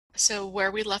So where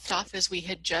we left off is we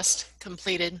had just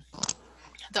completed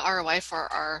the ROI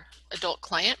for our adult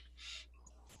client.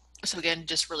 So again,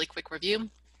 just really quick review.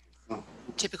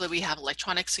 Typically we have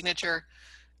electronic signature,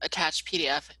 attached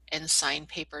PDF, and signed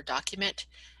paper document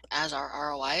as our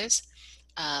ROIs.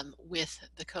 With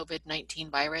the COVID-19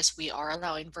 virus, we are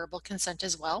allowing verbal consent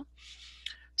as well.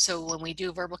 So when we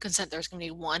do verbal consent, there's going to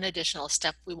be one additional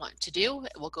step we want to do.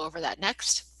 We'll go over that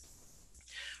next.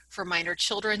 For minor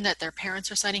children that their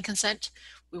parents are signing consent,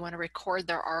 we want to record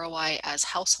their ROI as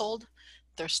household.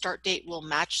 Their start date will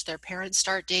match their parents'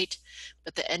 start date,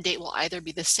 but the end date will either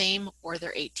be the same or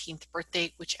their 18th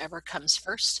birthday, whichever comes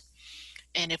first.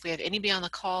 And if we have anybody on the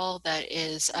call that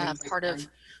is part of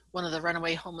one of the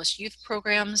Runaway Homeless Youth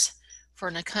programs for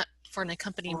an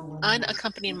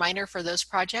unaccompanied minor for those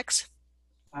projects,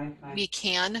 we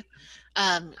can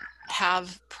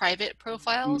have private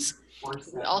profiles.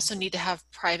 We also need to have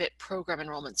private program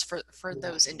enrollments for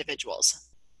those individuals.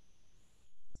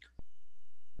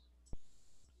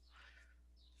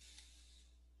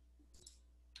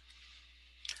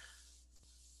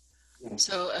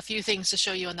 So a few things to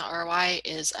show you on the ROI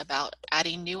is about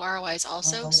adding new ROIs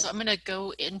also. So I'm going to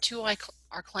go into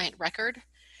our client record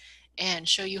and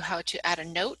show you how to add a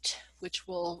note, which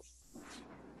will,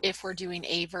 if we're doing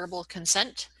a verbal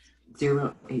consent.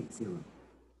 080.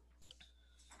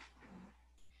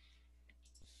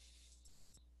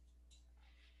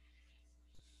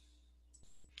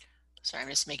 Sorry, I'm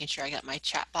just making sure I got my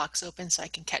chat box open so I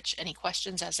can catch any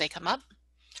questions as they come up.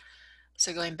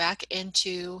 So going back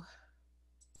into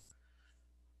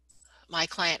my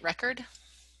client record,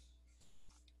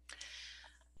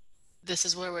 this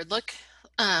is where it would look.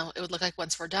 It would look like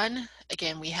once we're done.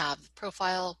 Again, we have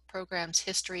profile, programs,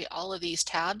 history, all of these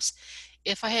tabs.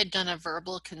 If I had done a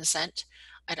verbal consent,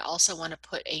 I'd also want to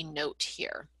put a note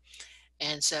here.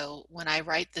 And so when I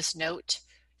write this note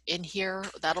in here,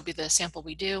 that'll be the sample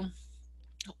we do.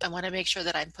 I want to make sure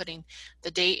that I'm putting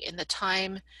the date and the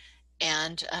time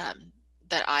and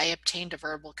that I obtained a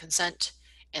verbal consent,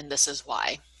 and this is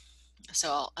why.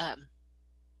 So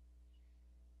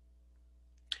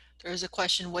there's a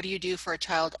question, what do you do for a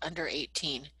child under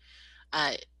 18?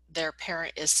 Their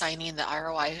parent is signing the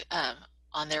ROI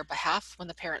on their behalf when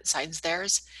the parent signs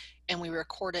theirs, and we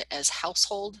record it as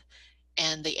household,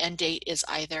 and the end date is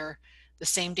either the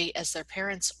same date as their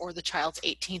parents or the child's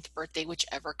 18th birthday,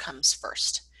 whichever comes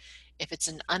first. If it's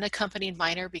an unaccompanied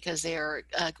minor because they are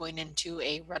going into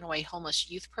a runaway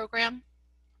homeless youth program,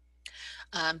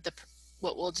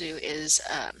 what we'll do is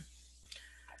let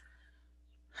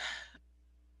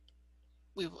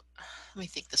me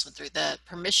think this one through. The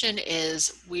permission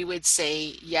is we would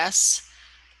say yes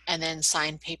and then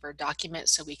sign paper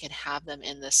documents so we can have them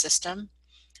in the system.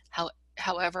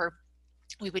 However,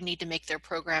 we would need to make their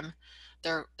program,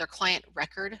 their client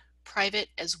record private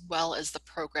as well as the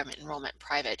program enrollment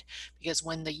private, because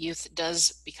when the youth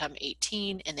does become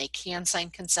 18 and they can sign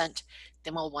consent,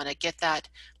 then we'll want to get that,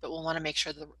 but we'll want to make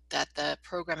sure that the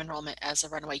program enrollment as a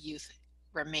runaway youth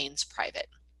remains private.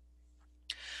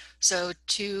 So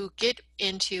to get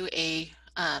into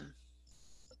an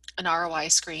ROI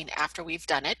screen after we've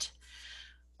done it,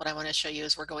 what I want to show you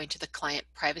is we're going to the Client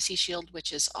Privacy Shield,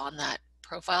 which is on that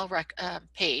profile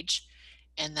page,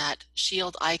 and that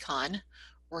shield icon,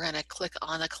 we're going to click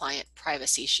on the Client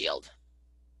Privacy Shield.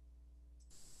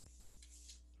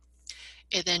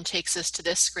 It then takes us to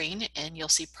this screen, and you'll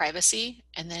see Privacy,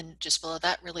 and then just below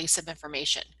that, Release of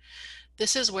Information.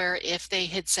 This is where if they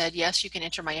had said, yes, you can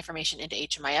enter my information into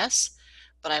HMIS,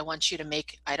 but I don't want you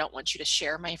to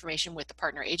share my information with the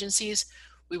partner agencies,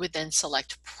 we would then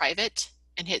select Private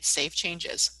and hit Save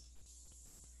Changes.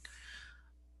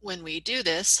 When we do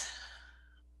this,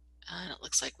 it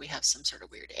looks like we have some sort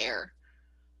of weird error.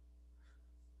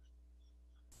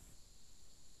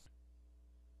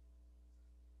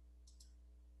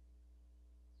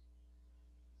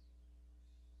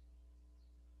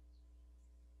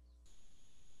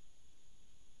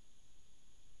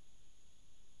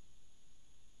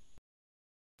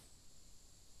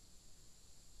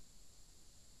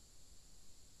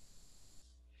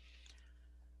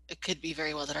 It could be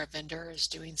very well that our vendor is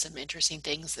doing some interesting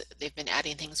things. That they've been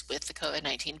adding things with the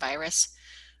COVID-19 virus.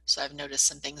 So I've noticed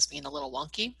some things being a little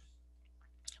wonky.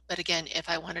 But again, if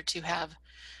I wanted to have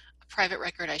a private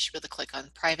record, I should be able to click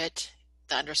on private,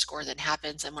 the underscore then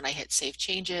happens, and when I hit Save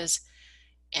Changes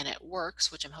and it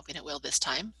works, which I'm hoping it will this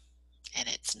time, and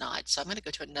it's not. So I'm going to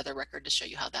go to another record to show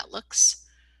you how that looks.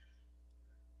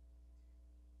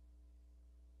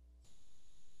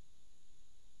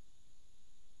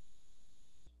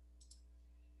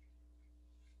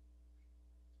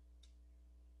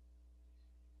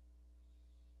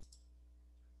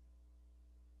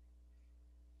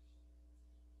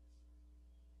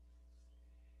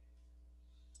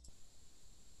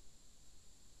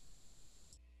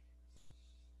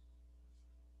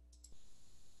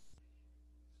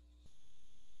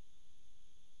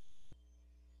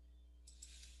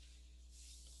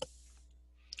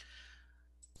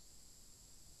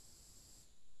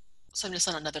 So I'm just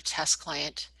on another test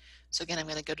client. So again, I'm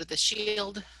going to go to the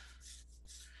Shield.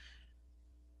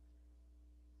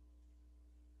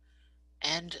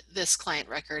 And this client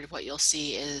record, what you'll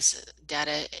see is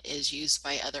data is used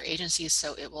by other agencies,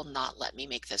 so it will not let me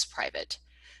make this private.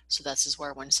 So this is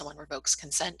where when someone revokes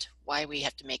consent, why we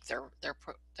have to make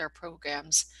their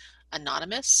programs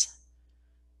anonymous.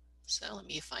 So let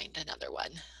me find another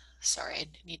one. Sorry, I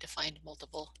need to find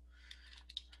multiple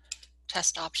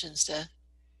test options to.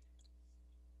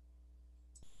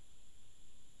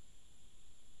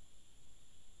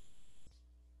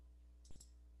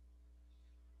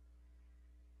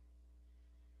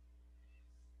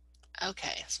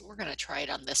 Okay, so we're going to try it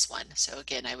on this one. So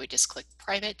again, I would just click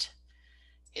private,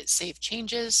 hit save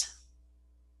changes.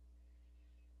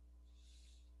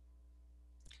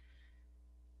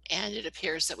 And it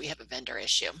appears that we have a vendor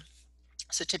issue.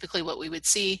 So typically what we would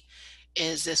see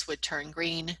is this would turn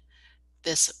green,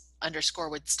 this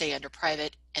underscore would stay under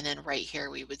private, and then right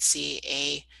here we would see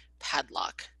a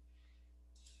padlock.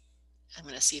 I'm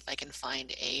going to see if I can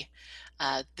find a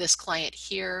this client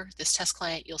here, this test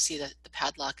client, you'll see the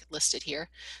padlock listed here.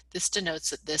 This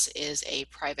denotes that this is a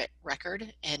private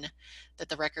record and that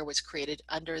the record was created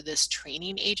under this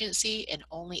training agency, and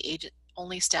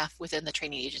only staff within the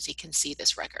training agency can see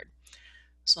this record.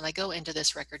 So when I go into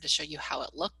this record to show you how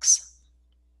it looks,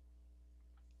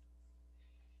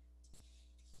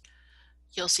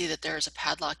 you'll see that there's a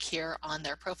padlock here on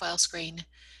their profile screen.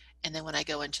 And then when I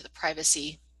go into the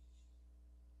privacy,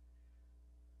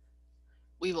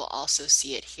 we will also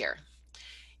see it here.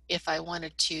 If I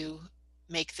wanted to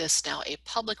make this now a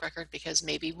public record, because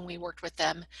maybe when we worked with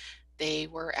them, they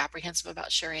were apprehensive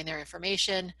about sharing their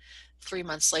information. 3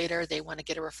 months later, they want to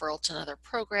get a referral to another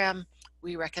program.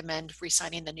 We recommend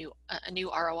re-signing a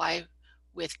new ROI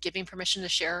with giving permission to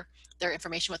share their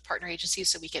information with partner agencies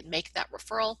so we can make that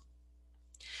referral.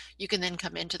 You can then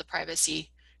come into the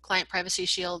client privacy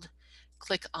shield,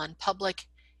 click on public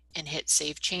and hit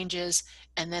save changes,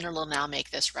 and then it'll now make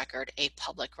this record a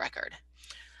public record.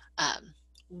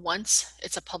 Once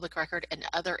it's a public record and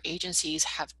other agencies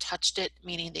have touched it,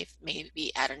 meaning they've maybe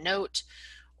add a note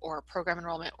or program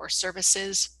enrollment or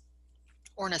services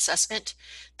or an assessment,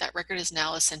 that record is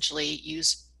now essentially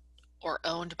used or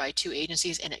owned by 2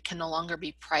 agencies and it can no longer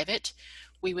be private.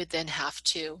 We would then have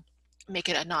to make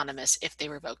it anonymous if they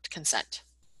revoked consent.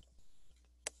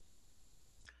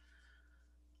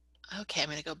 Okay, I'm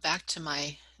going to go back to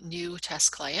my new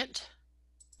test client.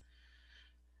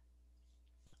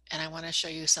 And I want to show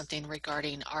you something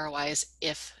regarding ROIs.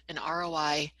 If an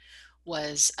ROI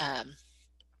was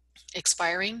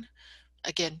expiring,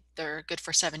 again, they're good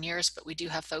for 7 years, but we do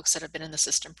have folks that have been in the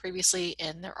system previously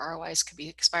and their ROIs could be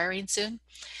expiring soon.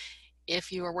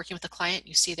 If you are working with a client,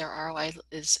 you see their ROI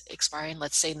is expiring,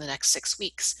 let's say in the next 6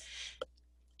 weeks.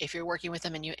 If you're working with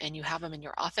them and you have them in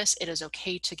your office, it is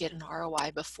okay to get an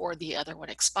ROI before the other one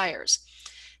expires.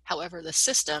 However, the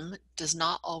system does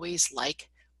not always like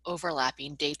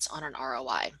overlapping dates on an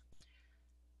ROI.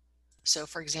 So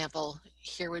for example,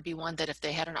 here would be one that if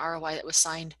they had an ROI that was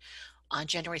signed on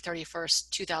January 31st,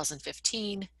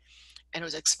 2015, and it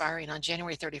was expiring on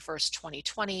January 31st,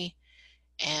 2020,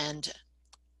 and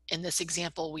in this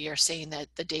example, we are saying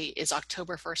that the date is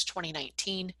October 1st,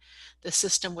 2019. The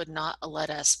system would not let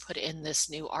us put in this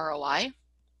new ROI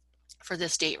for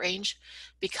this date range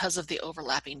because of the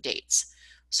overlapping dates.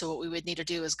 So what we would need to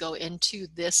do is go into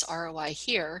this ROI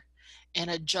here and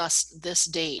adjust this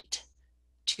date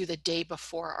to the day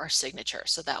before our signature.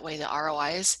 So that way the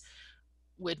ROIs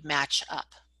would match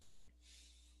up.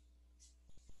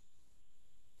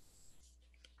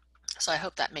 So I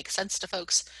hope that makes sense to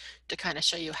folks to kind of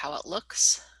show you how it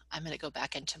looks. I'm going to go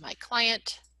back into my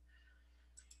client.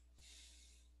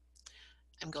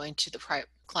 I'm going to the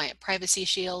client privacy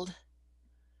shield.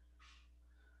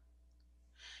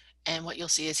 And what you'll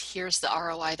see is here's the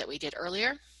ROI that we did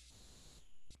earlier.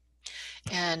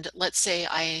 And let's say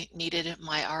I needed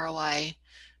my ROI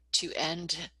to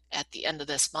end at the end of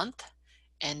this month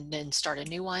and then start a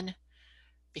new one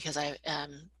because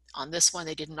on this one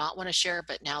they did not want to share,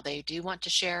 but now they do want to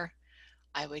share.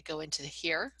 I would go into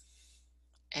here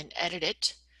and edit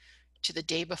it to the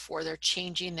day before they're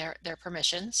changing their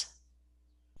permissions.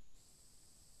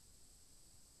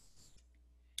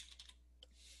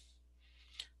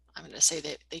 I'm going to say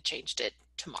that they changed it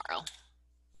tomorrow.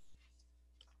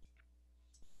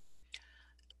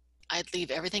 I'd leave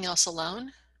everything else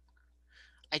alone.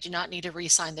 I do not need to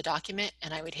re-sign the document,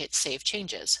 and I would hit Save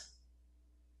Changes.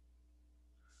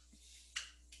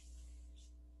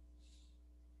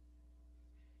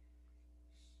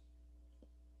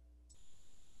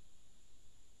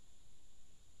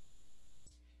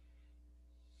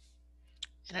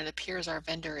 and it appears our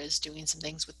vendor is doing some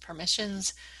things with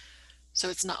permissions, so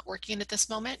it's not working at this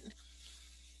moment.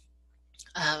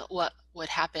 What would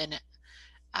happen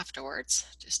afterwards,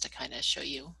 just to kind of show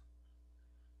you.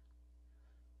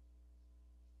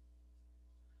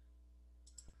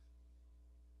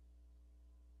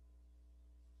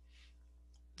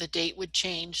 The date would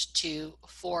change to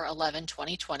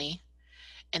 4/11/2020,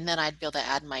 and then I'd be able to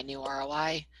add my new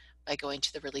ROI by going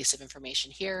to the release of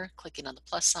information here, clicking on the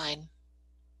plus sign.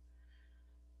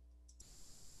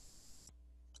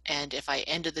 And if I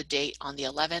ended the date on the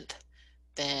 11th,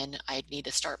 then I'd need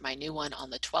to start my new one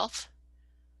on the 12th.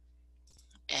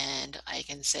 And I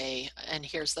can say, and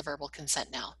here's the verbal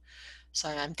consent now. So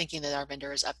I'm thinking that our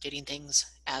vendor is updating things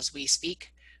as we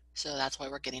speak. So that's why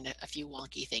we're getting a few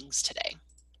wonky things today.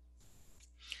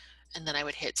 And then I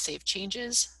would hit save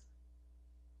changes.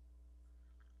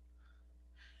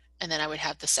 And then I would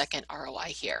have the second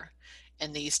ROI here.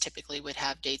 And these typically would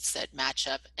have dates that match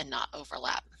up and not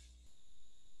overlap.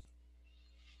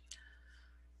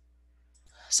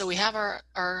 So we have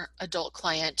our adult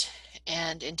client,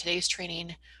 and in today's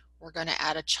training, we're going to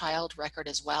add a child record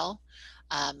as well.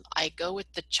 I go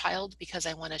with the child because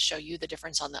I want to show you the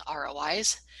difference on the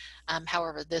ROIs.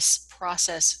 However, this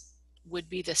process would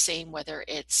be the same whether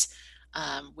it's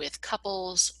with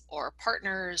couples or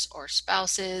partners or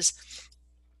spouses.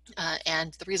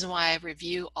 And the reason why I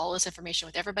review all this information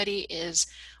with everybody is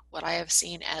what I have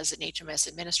seen as an HMIS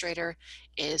administrator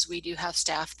is we do have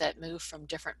staff that move from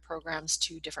different programs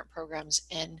to different programs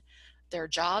in their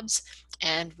jobs.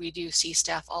 And we do see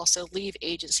staff also leave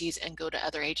agencies and go to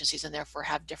other agencies and therefore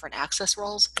have different access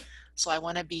roles. So I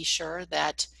want to be sure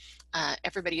that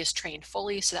everybody is trained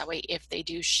fully. So that way, if they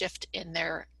do shift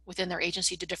within their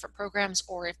agency to different programs,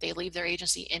 or if they leave their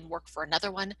agency and work for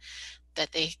another one,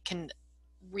 that they can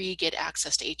get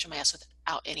access to HMIS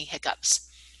without any hiccups.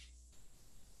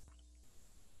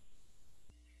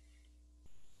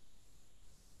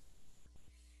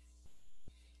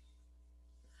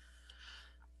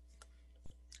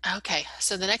 Okay,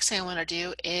 so the next thing I want to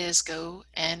do is go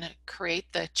and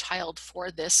create the child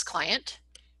for this client.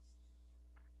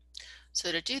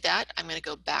 So to do that, I'm going to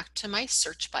go back to my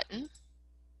search button.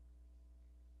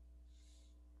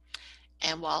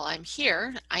 And while I'm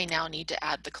here, I now need to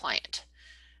add the client.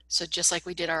 So just like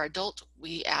we did our adult,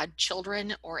 we add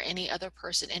children or any other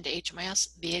person into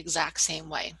HMIS the exact same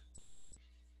way.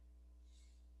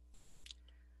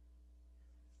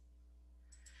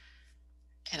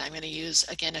 And I'm going to use,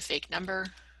 again, a fake number.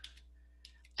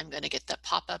 I'm going to get the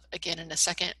pop-up again in a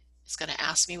second. It's going to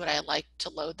ask me would I like to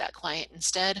load that client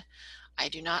instead. I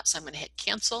do not, so I'm going to hit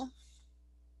cancel.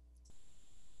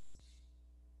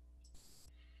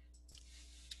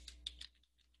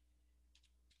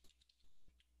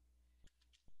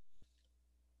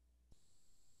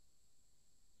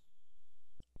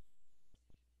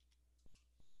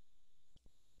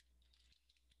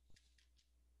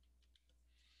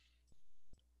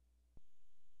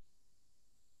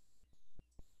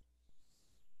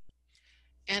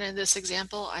 And in this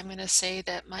example, I'm going to say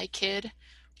that my kid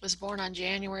was born on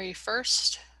January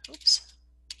 1st,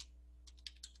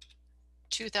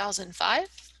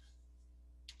 2005.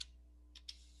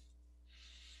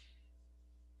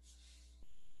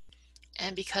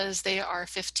 And because they are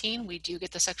 15, we do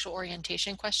get the sexual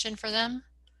orientation question for them.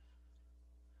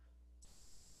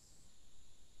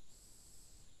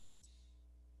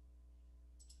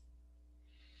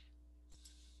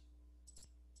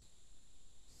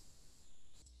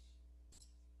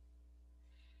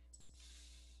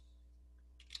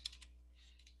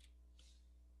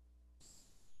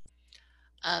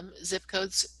 Zip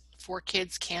codes for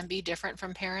kids can be different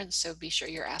from parents, so be sure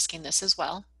you're asking this as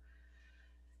well.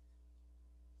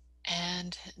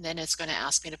 And then it's going to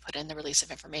ask me to put in the release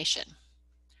of information.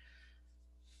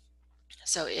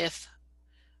 So if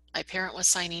my parent was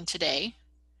signing today,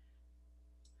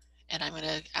 and I'm going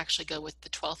to actually go with the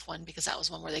 12th one because that was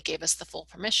one where they gave us the full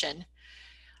permission,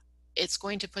 it's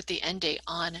going to put the end date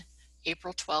on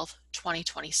April 12th,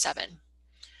 2027.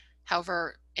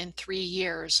 However, in 3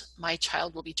 years, my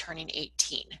child will be turning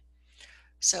 18.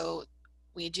 So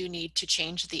we do need to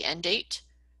change the end date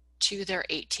to their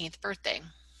 18th birthday.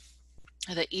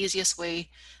 The easiest way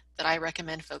that I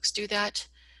recommend folks do that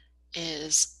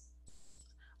is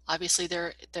obviously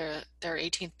their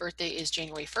 18th birthday is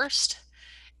January 1st,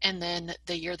 and then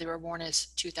the year they were born is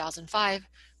 2005.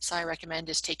 So I recommend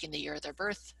just taking the year of their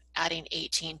birth, adding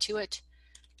 18 to it,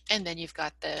 and then you've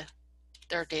got their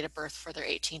date of birth for their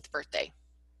 18th birthday.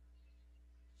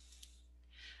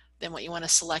 Then what you want to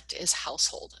select is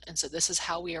household. And so this is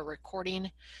how we are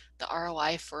recording the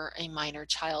ROI for a minor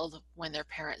child when their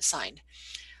parent signed.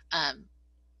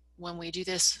 when we do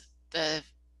this, the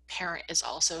parent is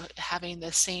also having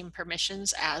the same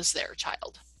permissions as their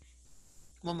child.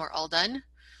 When we're all done,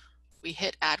 we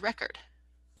hit add record.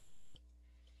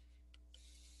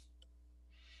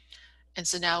 And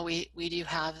so now we do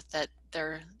have that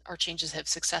our changes have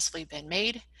successfully been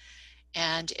made.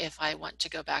 And if I want to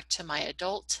go back to my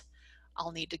adult,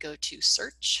 I'll need to go to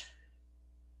search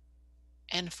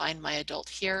and find my adult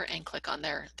here and click on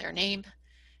their name.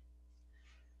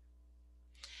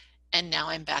 And now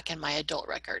I'm back in my adult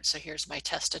record. So here's my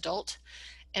test adult.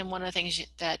 And one of the things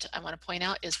that I want to point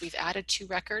out is we've added 2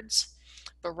 records,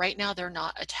 but right now they're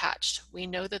not attached. We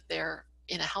know that they're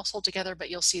in a household together, but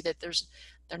you'll see that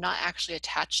they're not actually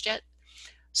attached yet.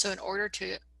 So in order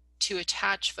to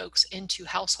attach folks into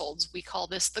households, we call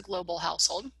this the global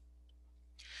household.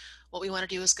 What we want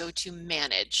to do is go to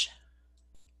manage.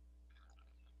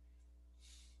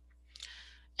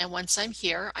 And once I'm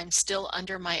here, I'm still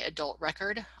under my adult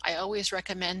record. I always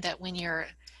recommend that when you're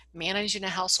managing a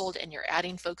household and you're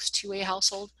adding folks to a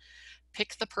household,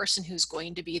 pick the person who's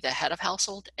going to be the head of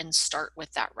household and start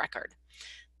with that record.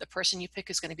 The person you pick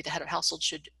is going to be the head of household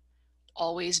should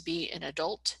always be an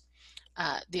adult.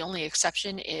 The only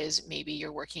exception is maybe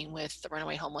you're working with the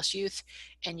runaway homeless youth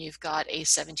and you've got a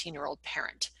 17-year-old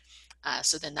parent.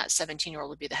 So then that 17-year-old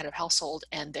would be the head of household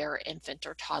and their infant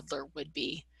or toddler would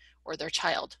be, or their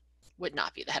child would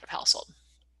not be the head of household.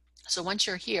 So once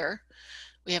you're here,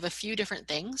 we have a few different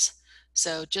things.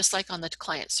 So just like on the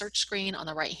client search screen on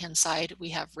the right-hand side, we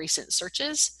have recent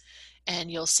searches,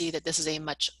 and you'll see that this is a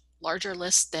much larger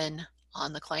list than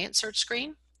on the client search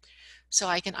screen. So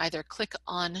I can either click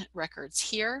on records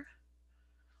here,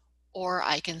 or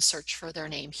I can search for their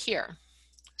name here.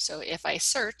 So if I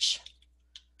search,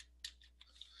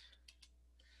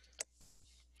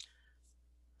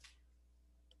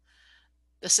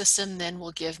 the system then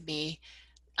will give me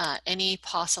any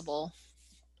possible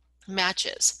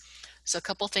matches. So a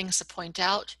couple things to point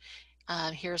out.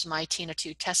 Here's my Tina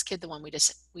 2 test kid, the one we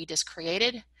just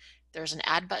created. There's an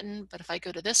add button, but if I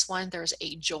go to this one, there's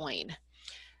a join.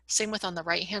 Same with on the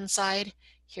right hand side.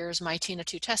 Here's my Tina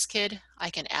 2 test kid. I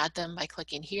can add them by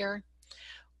clicking here.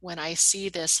 When I see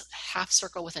this half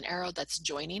circle with an arrow, that's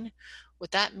joining.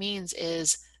 What that means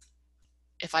is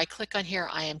if I click on here,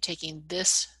 I am taking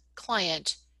this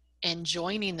client and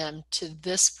joining them to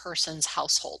this person's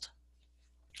household.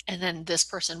 And then this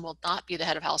person will not be the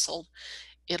head of household.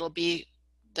 It'll be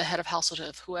the head of household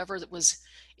of whoever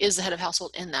is the head of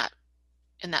household in that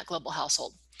global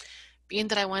household. Being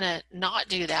that I want to not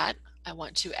do that, I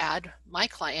want to add my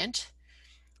client.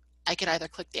 I could either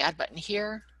click the add button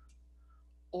here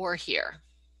or here.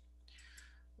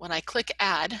 When I click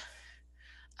add,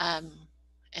 and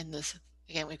this,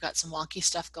 again, we've got some wonky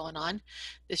stuff going on.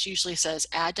 This usually says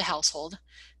add to household.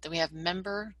 Then we have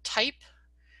member type,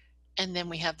 and then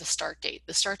we have the start date.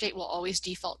 The start date will always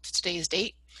default to today's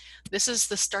date. This is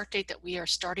the start date that we are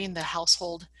starting the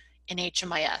household in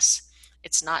HMIS.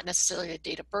 It's not necessarily a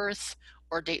date of birth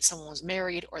or a date someone was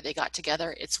married or they got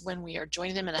together. It's when we are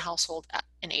joining them in a household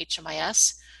in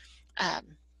HMIS.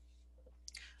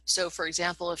 So for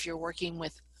example, if you're working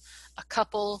with a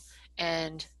couple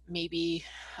and maybe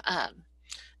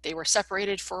they were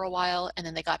separated for a while and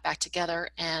then they got back together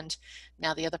and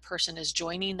now the other person is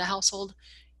joining the household,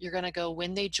 you're going to go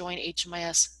when they join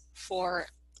HMIS for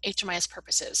HMIS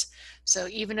purposes. So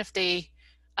even if they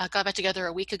got back together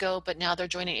a week ago, but now they're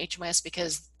joining HMIS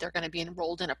because they're going to be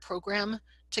enrolled in a program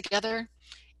together,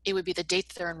 it would be the date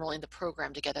that they're enrolling the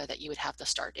program together that you would have the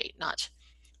start date, not,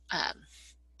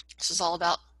 this is all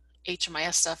about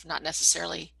HMIS stuff, not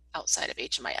necessarily outside of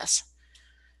HMIS.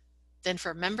 Then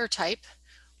for member type,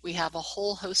 we have a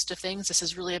whole host of things. This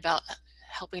is really about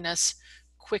helping us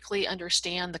quickly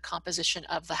understand the composition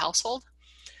of the household.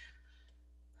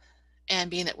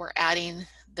 And being that we're adding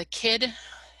the kid,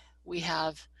 we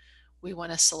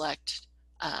want to select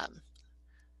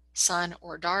son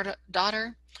or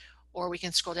daughter, or we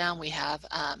can scroll down. We have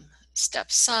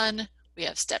stepson, we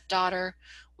have stepdaughter,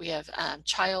 we have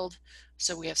child.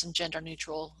 So we have some gender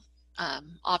neutral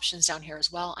options down here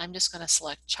as well. I'm just going to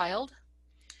select child,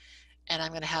 and I'm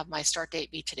going to have my start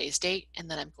date be today's date, and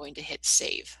then I'm going to hit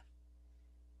save.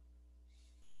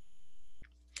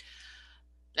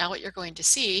 Now what you're going to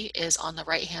see is on the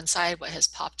right hand side, what has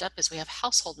popped up is we have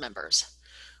household members.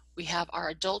 We have our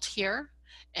adult here,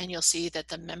 and you'll see that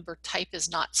the member type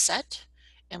is not set,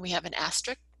 and we have an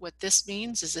asterisk. What this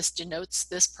means is this denotes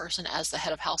this person as the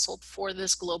head of household for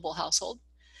this global household.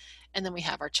 And then we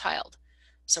have our child.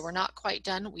 So we're not quite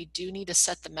done. We do need to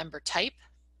set the member type.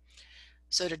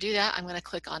 So to do that, I'm going to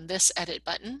click on this edit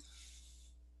button,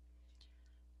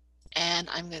 and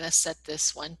I'm going to set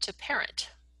this one to parent.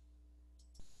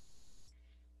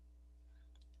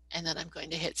 and then I'm going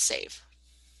to hit save.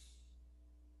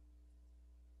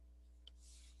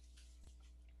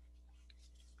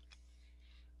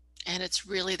 And it's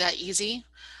really that easy.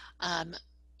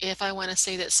 If I want to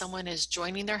say that someone is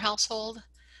joining their household,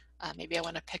 maybe I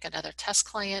want to pick another test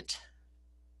client.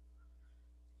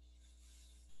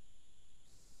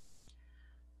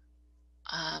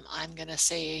 I'm going to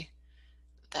say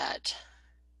that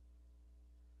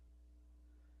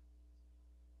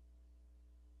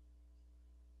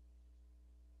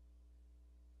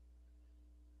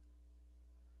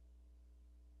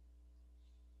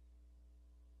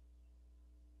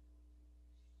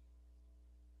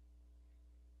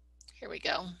here we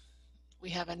go. We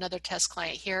have another test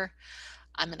client here.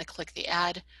 I'm going to click the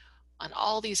add. On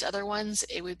all these other ones,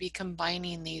 it would be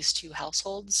combining these two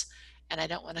households, and I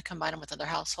don't want to combine them with other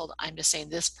household. I'm just saying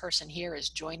this person here is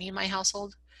joining my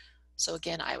household. So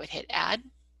again, I would hit add.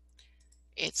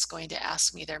 It's going to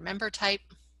ask me their member type.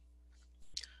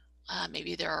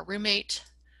 Maybe they're a roommate.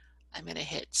 I'm going to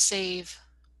hit save.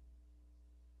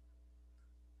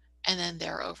 And then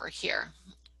they're over here.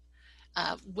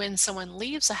 When someone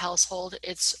leaves a household,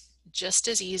 it's just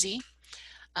as easy.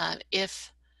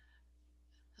 If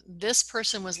this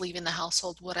person was leaving the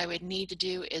household, what I would need to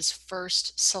do is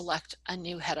first select a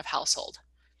new head of household.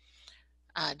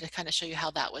 To kind of show you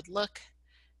how that would look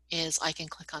is I can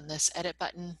click on this edit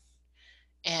button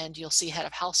and you'll see head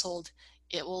of household.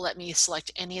 It will let me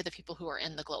select any of the people who are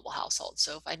in the global household.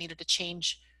 So if I needed to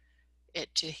change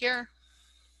it to here,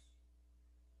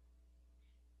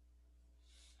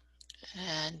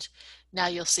 and now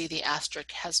you'll see the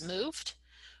asterisk has moved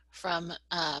from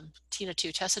Tina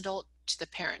 2 test adult to the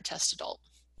parent test adult.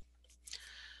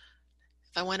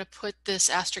 If I want to put this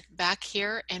asterisk back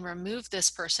here and remove this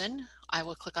person, I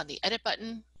will click on the edit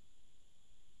button,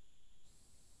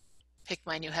 pick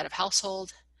my new head of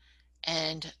household,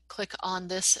 and click on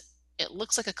this. It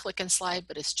looks like a click and slide,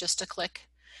 but it's just a click.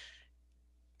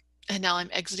 And now I'm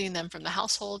exiting them from the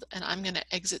household, and I'm going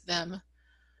to exit them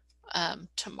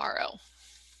tomorrow.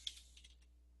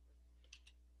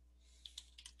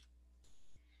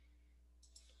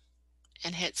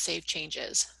 And hit save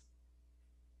changes.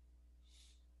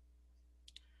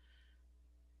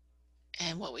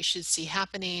 And what we should see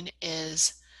happening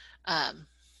is the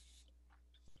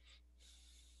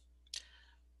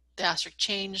asterisk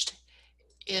changed.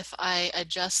 If I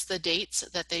adjust the dates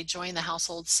that they joined the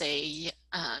household, say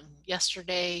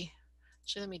yesterday,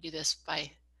 actually let me do this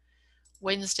by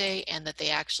Wednesday, and that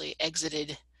they actually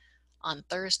exited on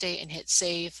Thursday and hit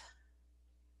save,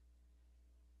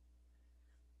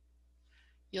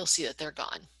 you'll see that they're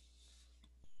gone.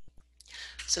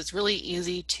 So it's really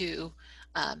easy to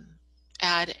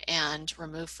add and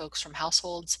remove folks from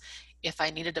households. If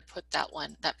I needed to put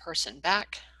that person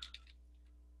back,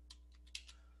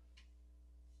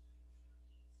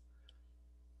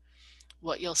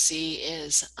 what you'll see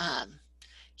is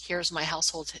here's my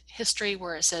household history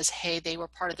where it says, hey, they were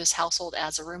part of this household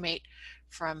as a roommate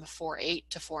from 4/8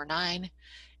 to 4/9,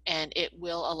 and it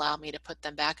will allow me to put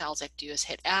them back. All I have to do is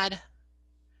hit add,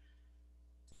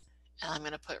 and I'm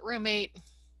going to put roommate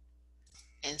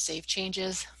and save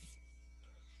changes,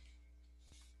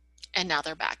 and now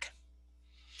they're back.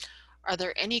 Are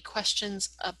there any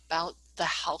questions about the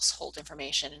household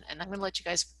information? And I'm going to let you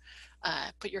guys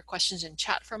put your questions in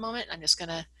chat for a moment. I'm just going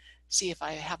to see if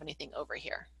I have anything over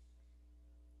here.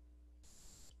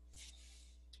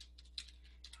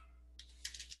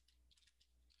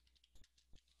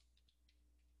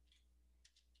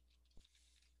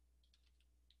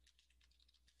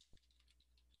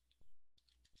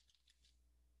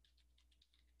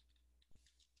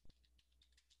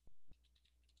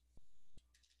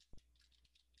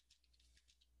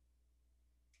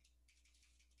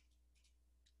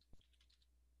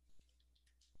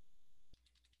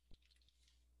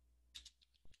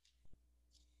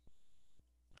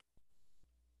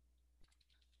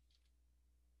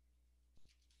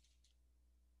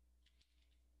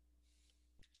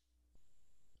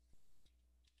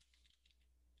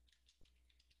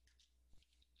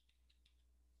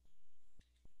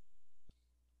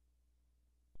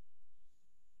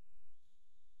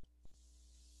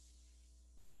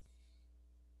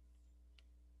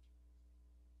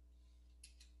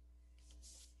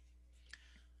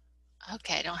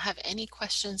 Okay, I don't have any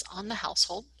questions on the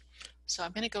household. So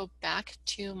I'm going to go back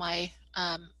to my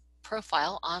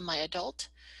profile on my adult.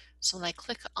 So when I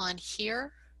click on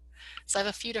here, so I have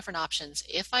a few different options.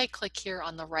 If I click here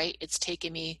on the right, it's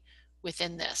taking me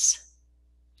within this,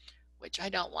 which I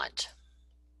don't want.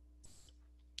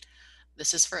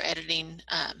 This is for editing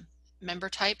member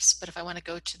types, but if I want to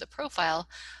go to the profile,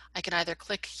 I can either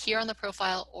click here on the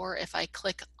profile, or if I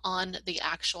click on the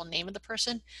actual name of the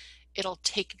person, it'll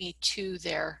take me to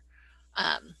their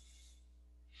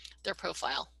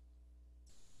profile.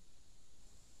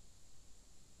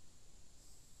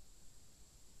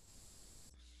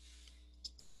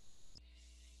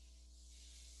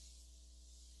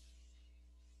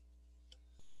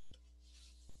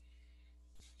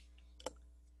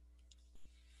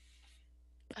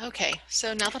 Okay,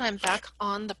 so now that I'm back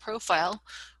on the profile,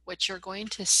 what you're going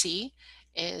to see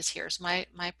is here's my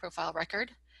profile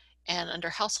record, and under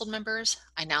household members,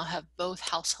 I now have both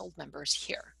household members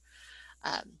here.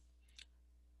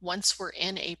 Once we're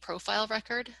in a profile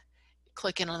record,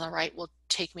 clicking on the right will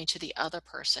take me to the other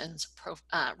person's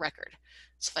record.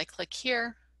 So if I click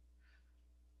here,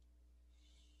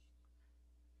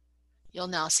 you'll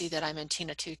now see that I'm in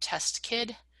Tina 2 test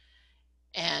kid,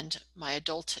 and my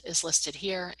adult is listed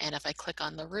here. And if I click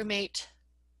on the roommate,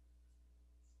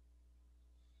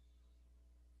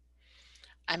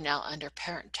 I'm now under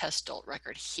parent test adult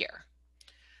record here.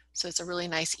 So it's a really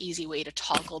nice, easy way to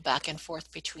toggle back and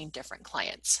forth between different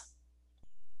clients.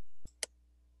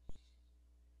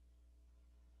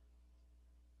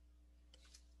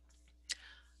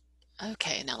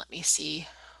 Okay, now let me see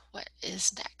what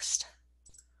is next.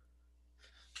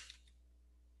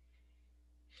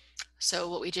 So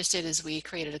what we just did is we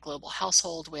created a global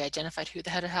household. We identified who the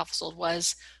head of household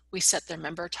was. We set their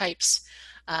member types.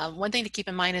 One thing to keep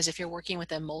in mind is if you're working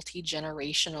with a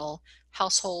multi-generational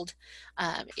household,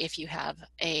 if you have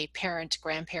a parent,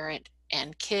 grandparent,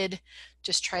 and kid,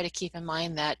 just try to keep in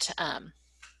mind that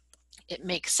it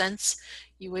makes sense.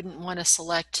 You wouldn't want to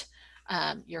select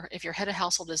if your head of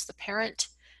household is the parent,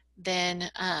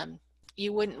 then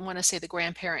you wouldn't want to say the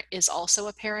grandparent is also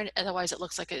a parent. Otherwise, it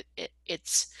looks like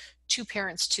it's two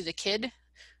parents to the kid.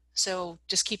 So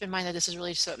just keep in mind that this is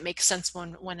really so it makes sense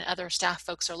when other staff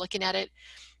folks are looking at it.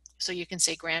 So you can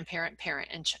say grandparent, parent,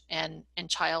 and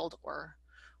child, or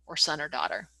son or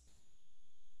daughter.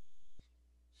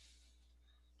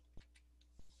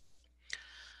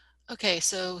 Okay,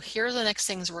 so here are the next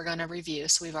things we're going to review.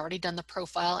 So we've already done the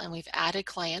profile and we've added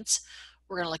clients.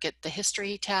 We're going to look at the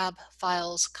history tab,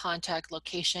 files, contact,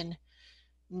 location,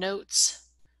 notes,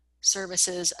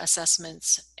 services,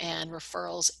 assessments, and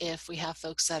referrals if we have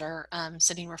folks that are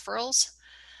sending referrals.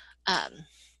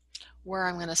 Where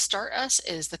I'm going to start us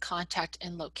is the contact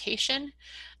and location.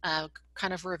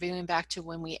 Kind of reviewing back to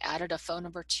when we added a phone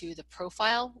number to the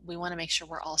profile, we want to make sure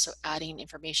we're also adding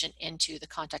information into the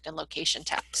contact and location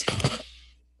tabs.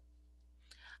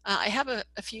 I have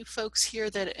a few folks here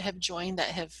that have joined that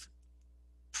have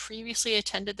previously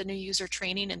attended the new user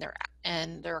training,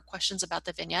 and there are questions about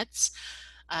the vignettes.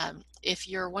 If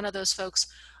you're one of those folks,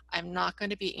 I'm not going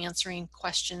to be answering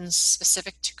questions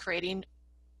specific to creating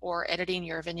or editing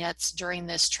your vignettes during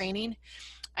this training.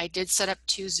 I did set up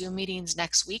 2 Zoom meetings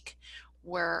next week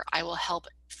where I will help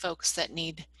folks that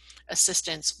need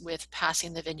assistance with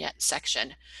passing the vignette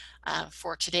section.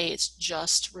 For today, it's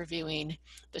just reviewing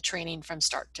the training from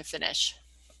start to finish.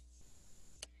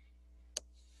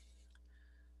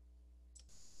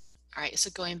 All right, so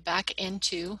going back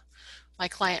into my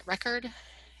client record,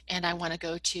 and I want to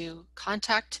go to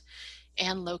contact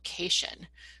and location.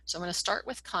 So I'm going to start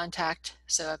with contact.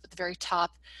 So up at the very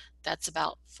top, that's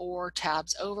about 4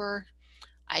 tabs over.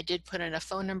 I did put in a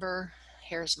phone number.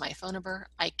 Here's my phone number.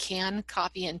 I can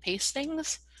copy and paste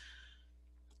things.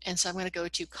 And so I'm going to go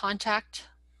to contact,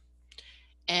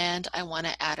 and I want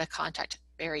to add a contact.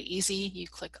 Very easy. You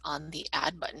click on the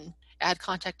add button, add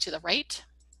contact to the right.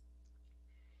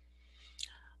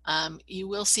 You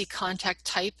will see contact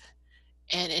type,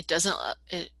 and it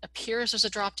appears there's a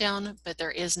drop down, but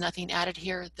there is nothing added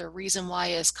here. The reason why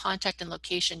is contact and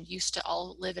location used to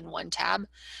all live in one tab,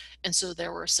 and so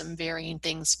there were some varying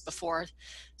things before,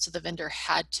 so the vendor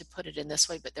had to put it in this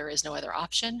way, but there is no other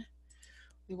option.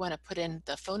 We want to put in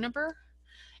the phone number,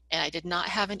 and I did not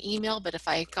have an email, but if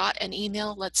I got an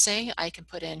email, let's say, I can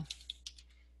put in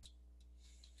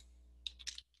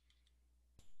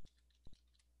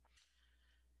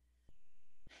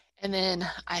and then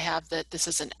I have that this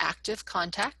is an active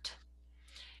contact.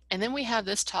 And then we have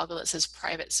this toggle that says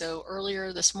private. So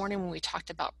earlier this morning when we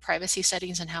talked about privacy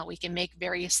settings and how we can make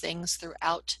various things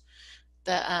throughout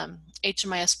the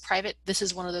HMIS private, this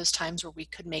is one of those times where we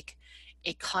could make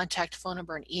a contact phone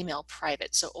number and email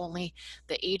private. So only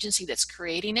the agency that's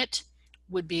creating it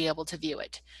would be able to view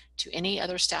it. To any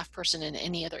other staff person in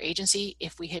any other agency,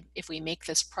 if we make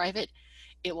this private,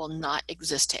 it will not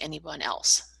exist to anyone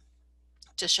else.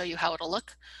 To show you how it'll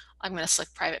look, I'm going to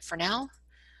select private for now.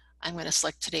 I'm going to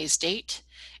select today's date,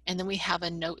 and then we have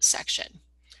a note section.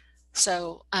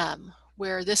 So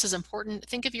where this is important,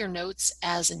 think of your notes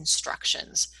as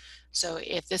instructions. So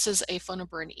if this is a phone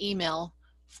number and email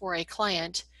for a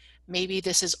client, maybe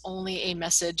this is only a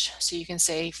message. So you can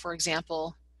say, for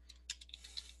example,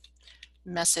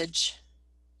 message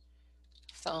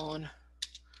phone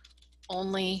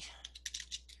only,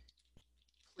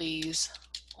 please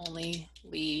only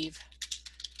leave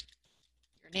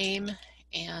your name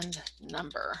and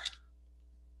number.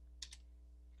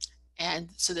 And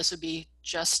so this would be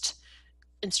just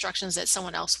instructions that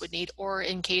someone else would need, or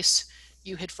in case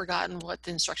you had forgotten what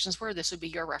the instructions were, this would be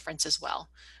your reference as well.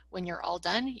 When you're all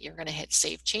done, you're going to hit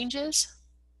Save Changes.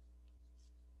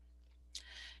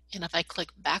 And if I click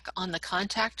back on the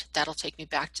contact, that'll take me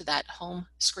back to that home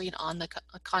screen on the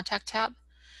contact tab.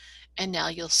 And now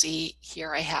you'll see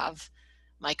here I have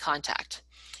my contact.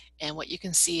 And what you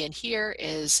can see in here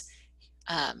is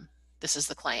this is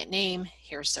the client name,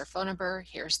 here's their phone number,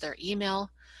 here's their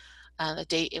email, the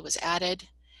date it was added.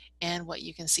 And what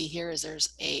you can see here is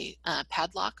there's a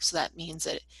padlock. So that means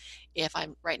that if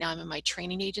right now I'm in my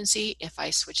training agency, if I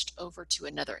switched over to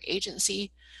another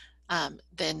agency,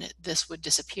 then this would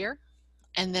disappear.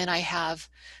 And then I have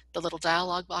the little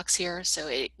dialog box here, so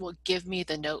it will give me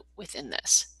the note within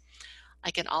this.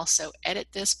 I can also edit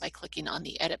this by clicking on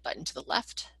the edit button to the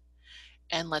left.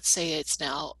 And let's say it's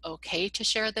now okay to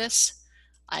share this.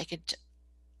 I could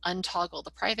untoggle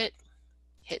the private,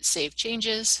 hit Save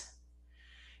Changes,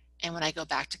 and when I go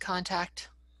back to contact,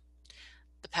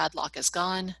 the padlock is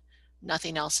gone,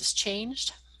 nothing else has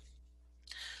changed.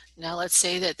 Now let's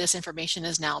say that this information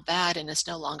is now bad and it's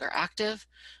no longer active.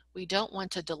 We don't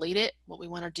want to delete it. What we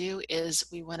want to do is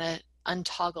we want to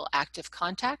untoggle active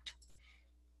contact,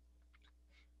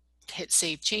 hit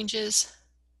Save Changes.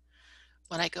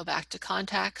 When I go back to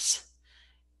contacts,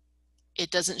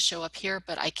 it doesn't show up here,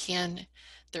 but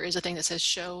there is a thing that says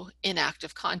show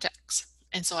inactive contacts.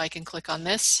 And so I can click on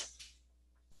this,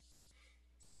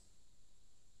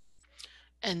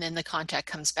 and then the contact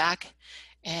comes back.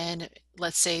 And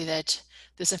let's say that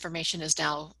this information is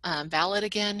now valid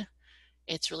again.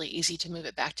 It's really easy to move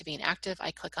it back to being active.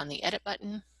 I click on the edit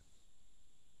button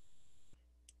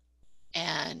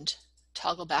and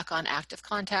toggle back on active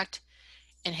contact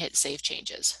and hit Save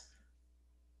Changes.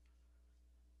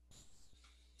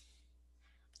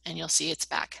 And you'll see it's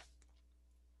back.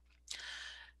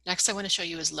 Next I want to show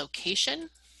you is location.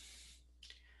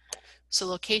 So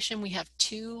location, we have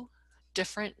two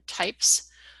different types.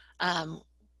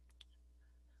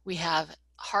 We have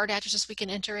hard addresses we can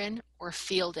enter in, or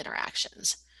field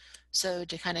interactions. So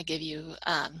to kind of give you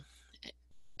an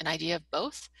idea of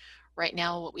both, right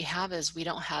now what we have is we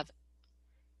don't have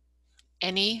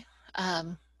any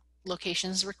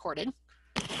locations recorded.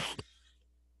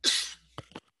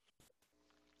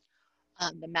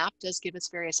 The map does give us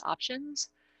various options.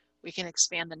 We can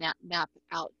expand the map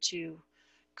out to,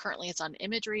 currently it's on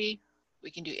imagery. We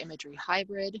can do imagery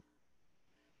hybrid. It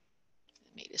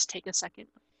may just take a second.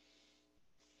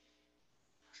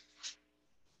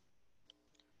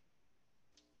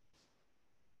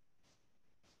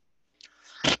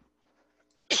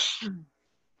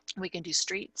 We can do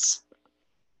streets.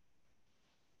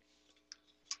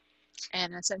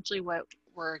 And essentially what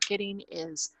we're getting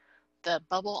is the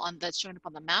bubble that's showing up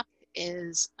on the map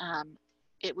is,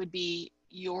 it would be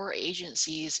your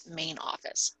agency's main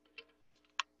office.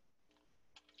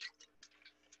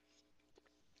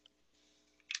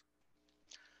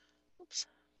 Oops.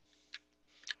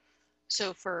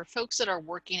 So for folks that are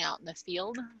working out in the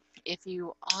field, if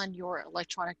you on your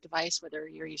electronic device, whether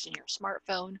you're using your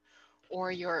smartphone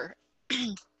or your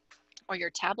or your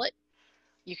tablet,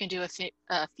 you can do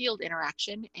a field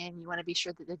interaction, and you want to be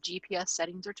sure that the GPS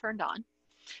settings are turned on.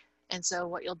 And so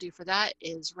what you'll do for that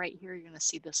is right here, you're going to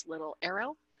see this little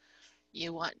arrow.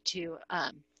 You want to,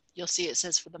 you'll see it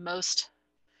says for the most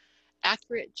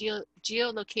accurate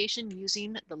geolocation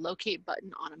using the locate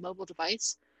button on a mobile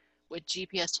device with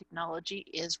GPS technology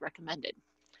is recommended.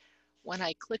 When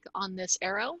I click on this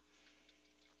arrow,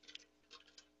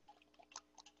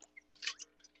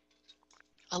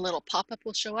 a little pop-up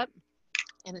will show up,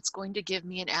 and it's going to give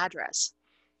me an address.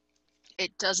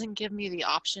 It doesn't give me the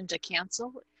option to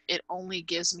cancel. It only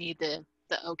gives me the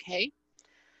okay.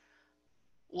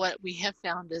 What we have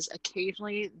found is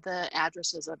occasionally the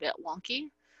address is a bit wonky.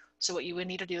 So what you would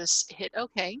need to do is hit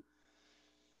okay.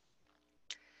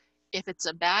 If it's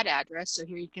a bad address, so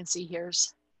here you can see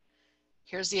here's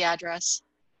the address.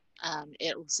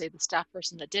 It will say the staff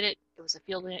person that did it. It was a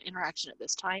field interaction at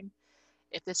this time.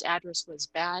 If this address was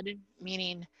bad,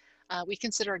 meaning we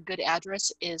consider a good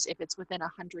address is if it's within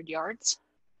 100 yards,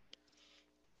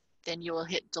 then you will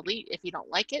hit delete if you don't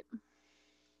like it.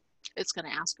 It's going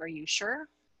to ask, are you sure?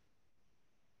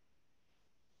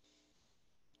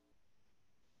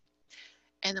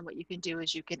 And then what you can do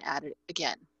is you can add it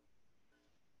again.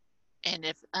 And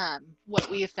if what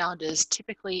we have found is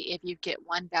typically if you get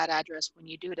one bad address, when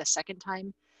you do it a second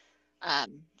time,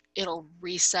 it'll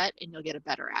reset and you'll get a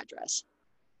better address.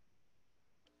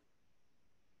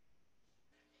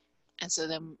 And so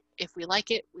then if we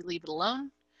like it, we leave it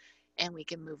alone and we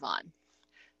can move on.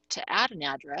 To add an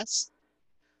address,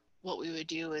 what we would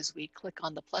do is we click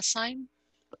on the plus sign.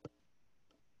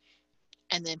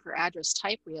 And then for address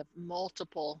type, we have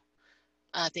multiple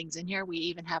things in here. We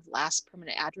even have last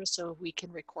permanent address, so we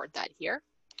can record that here.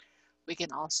 We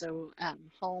can also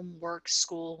home, work,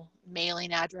 school,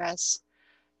 mailing address,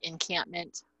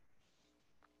 encampment.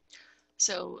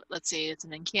 So let's say it's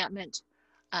an encampment.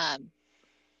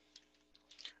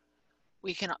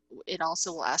 It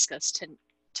also will ask us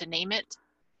to name it.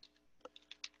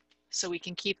 So we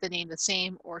can keep the name the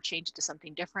same or change it to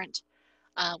something different.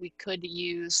 We could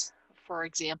use, for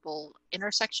example,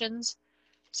 intersections.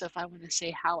 So if I want to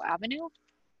say Howe Avenue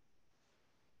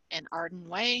and Arden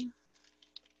Way,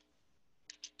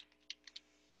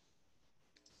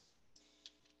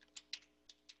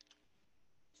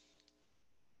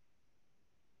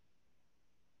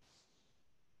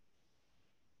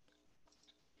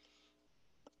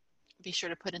 be sure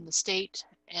to put in the state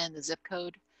and the zip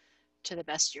code to the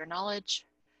best of your knowledge.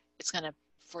 It's going to,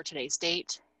 for today's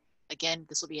date, again,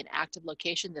 this will be an active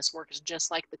location. This works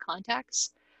just like the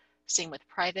contacts. Same with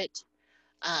private.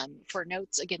 For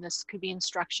notes, again, this could be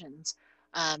instructions.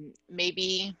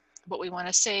 Maybe what we want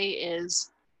to say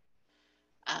is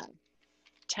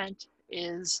tent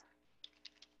is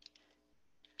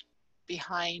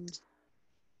behind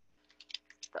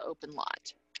the open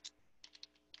lot.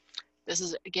 This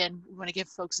is, again, we want to give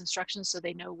folks instructions so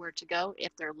they know where to go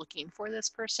if they're looking for this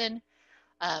person.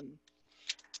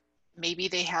 Maybe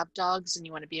they have dogs and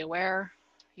you want to be aware.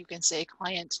 You can say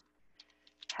client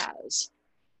has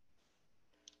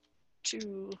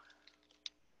 2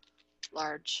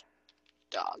 large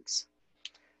dogs.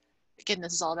 Again,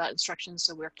 this is all about instructions,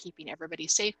 so we're keeping everybody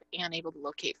safe and able to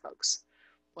locate folks.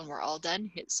 When we're all done,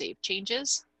 hit Save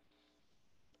Changes.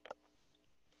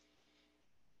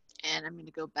 And I'm going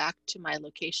to go back to my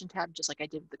location tab, just like I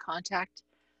did with the contact.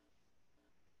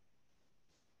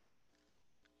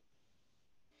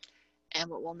 And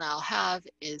what we'll now have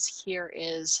is here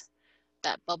is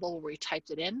that bubble where we typed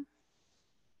it in.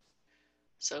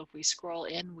 So if we scroll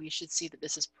in, we should see that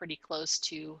this is pretty close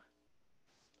to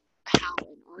Howe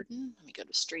and Arden. Let me go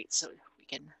to street so we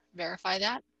can verify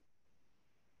that.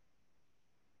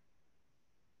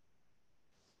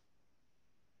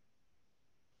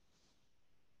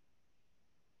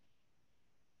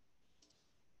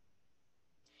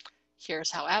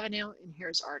 Here's Howe Avenue and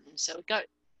here's Arden. So it got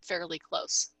fairly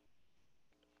close.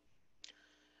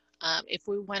 If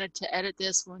we wanted to edit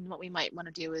this one, what we might want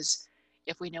to do is,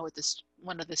 if we know what this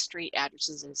one of the street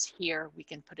addresses is here, we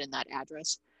can put in that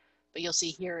address. But you'll see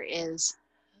here is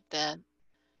the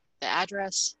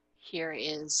address, here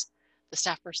is the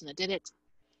staff person that did it,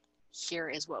 here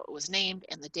is what was named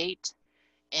and the date.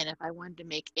 And if I wanted to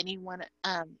make any one,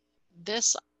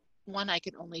 this one I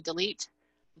can only delete,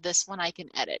 this one I can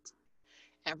edit.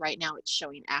 And right now it's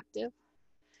showing active.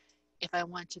 If I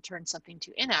want to turn something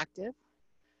to inactive,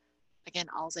 again,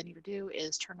 all I need to do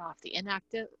is turn off the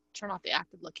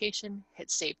active location,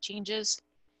 hit Save Changes,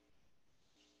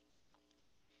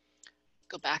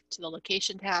 go back to the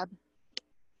location tab.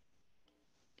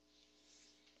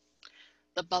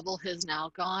 The bubble has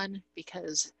now gone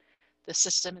because the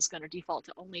system is going to default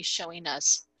to only showing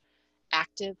us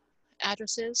active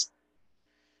addresses.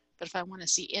 But if I want to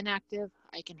see inactive,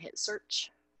 I can hit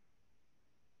search.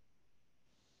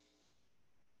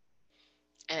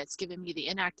 And it's giving me the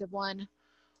inactive one,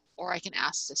 or I can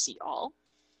ask to see all.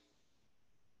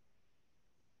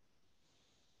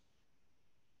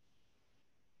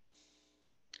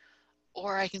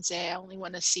 Or I can say I only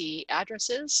want to see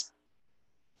addresses.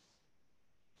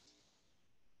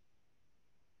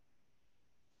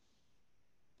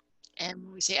 And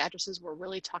when we say addresses, we're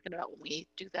really talking about when we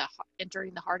do the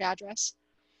entering the hard address.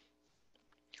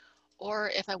 Or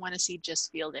if I want to see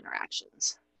just field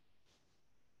interactions.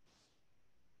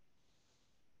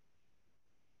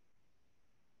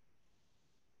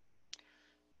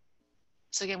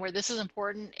 So again, where this is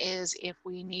important is if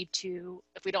we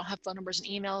don't have phone numbers and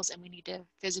emails and we need to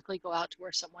physically go out to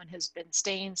where someone has been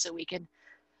staying so we can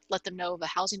let them know of a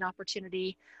housing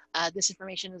opportunity. This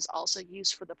information is also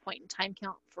used for the point in time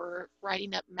count for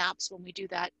writing up maps when we do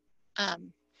that.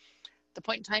 The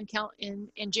point in time count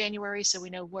in January, so we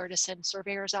know where to send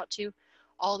surveyors out to.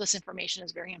 all this information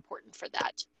is very important for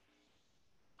that.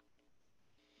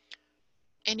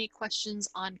 Any questions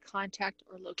on contact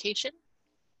or location?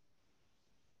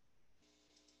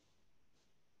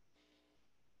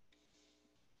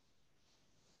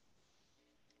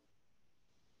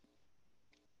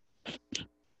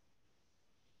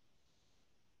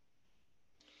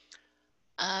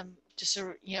 Just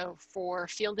so you know, for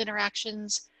field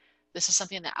interactions, this is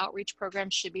something that outreach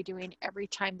programs should be doing every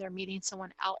time they're meeting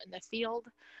someone out in the field.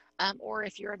 Or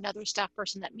if you're another staff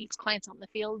person that meets clients out in the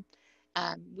field,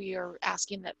 we are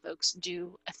asking that folks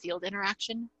do a field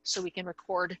interaction so we can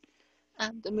record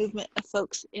the movement of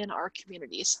folks in our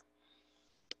communities.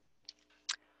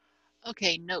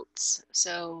 Okay, notes.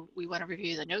 So we want to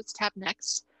review the notes tab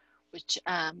next, which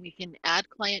we can add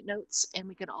client notes, and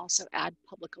we can also add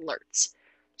public alerts.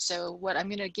 So what I'm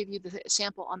going to give you the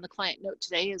sample on the client note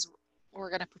today is we're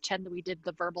going to pretend that we did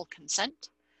the verbal consent.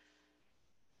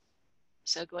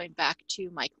 So going back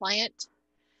to my client,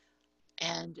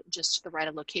 and just to the right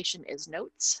of location is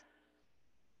notes.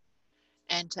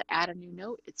 And to add a new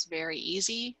note, it's very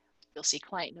easy. You'll see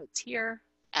client notes here,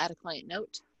 add a client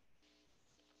note.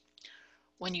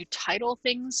 When you title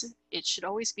things, it should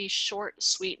always be short,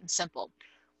 sweet, and simple.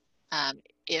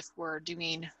 If we're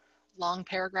doing long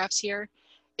paragraphs here,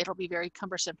 it'll be very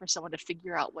cumbersome for someone to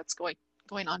figure out what's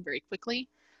going on very quickly.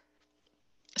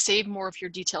 Save more of your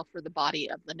detail for the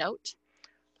body of the note.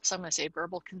 So I'm going to say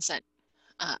verbal consent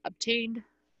obtained,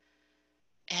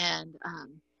 and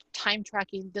time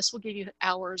tracking. This will give you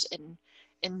hours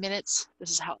and minutes.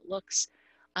 This is how it looks.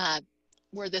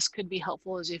 Where this could be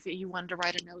helpful is if you wanted to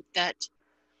write a note that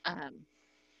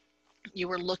you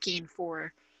were looking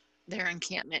for their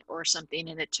encampment or something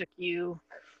and it took you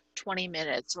 20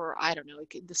 minutes, or I don't know,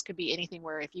 this could be anything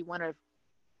where if you want to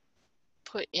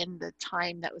put in the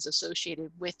time that was associated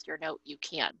with your note, you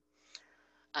can.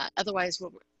 Otherwise,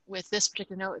 with this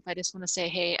particular note, if I just want to say,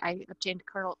 hey, I obtained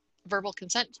verbal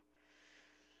consent,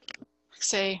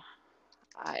 say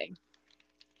I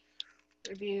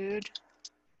reviewed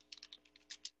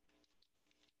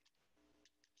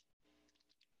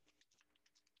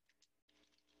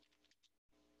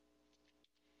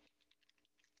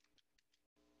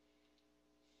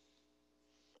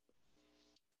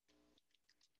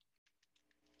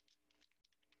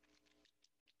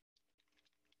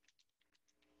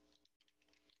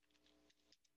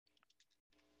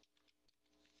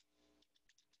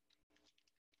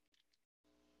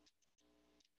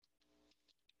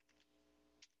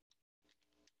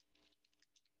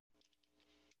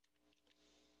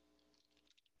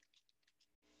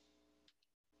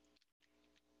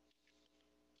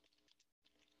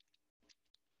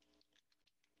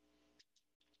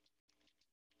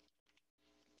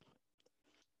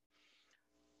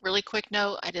really quick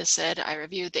note, I just said I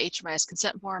reviewed the HMIS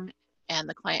consent form and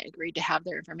the client agreed to have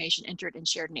their information entered and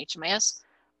shared in HMIS.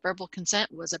 Verbal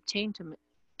consent was obtained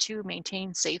to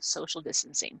maintain safe social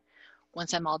distancing.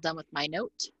 Once I'm all done with my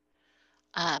note,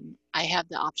 I have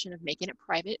the option of making it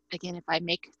private. Again, if I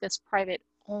make this private,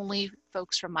 only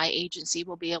folks from my agency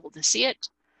will be able to see it,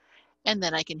 and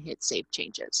then I can hit Save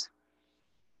Changes.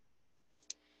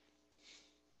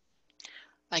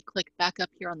 If I click back up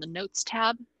here on the Notes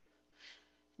tab,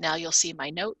 now you'll see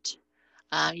my note.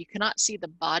 You cannot see the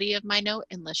body of my note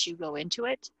unless you go into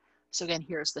it. So again,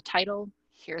 here's the title,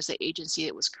 here's the agency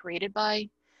it was created by,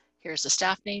 here's the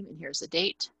staff name, and here's the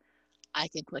date. I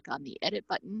can click on the Edit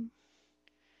button,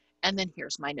 and then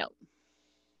here's my note.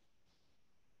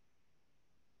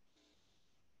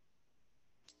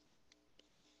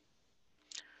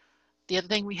 The other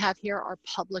thing we have here are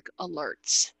public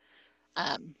alerts.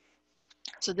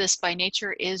 So this by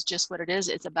nature is just what it is.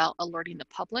 It's about alerting the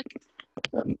public.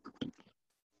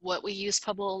 What we use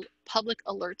public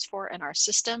alerts for in our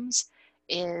systems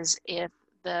is if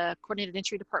the coordinated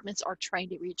entry departments are trying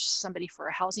to reach somebody for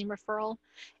a housing referral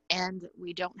and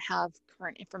we don't have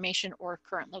current information or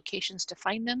current locations to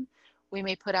find them, we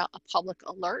may put out a public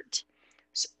alert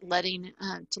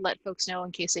to let folks know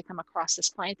in case they come across this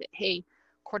client that, hey,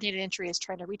 coordinated entry is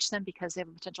trying to reach them because they have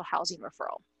a potential housing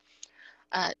referral.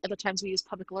 Other times we use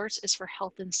public alerts is for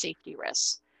health and safety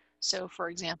risks. So for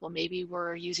example, maybe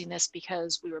we're using this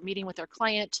because we were meeting with our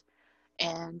client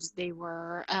and they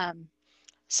were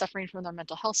suffering from their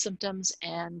mental health symptoms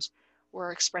and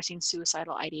were expressing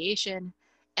suicidal ideation,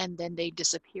 and then they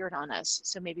disappeared on us.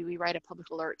 So maybe we write a public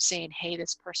alert saying, hey,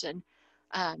 this person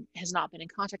has not been in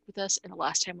contact with us, and the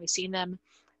last time we seen them,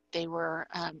 they were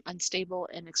unstable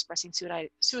and expressing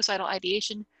suicidal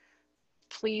ideation.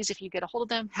 Please, if you get a hold of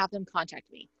them, have them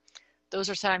contact me. Those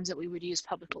are times that we would use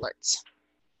public alerts.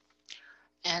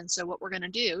 And so what we're going to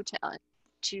do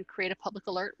to create a public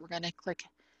alert, we're going to click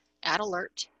Add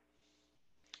Alert.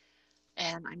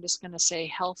 And I'm just going to say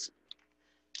Health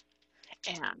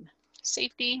and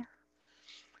Safety.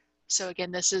 So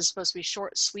again, this is supposed to be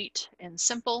short, sweet, and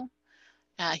simple.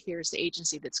 Here's the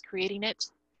agency that's creating it.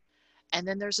 And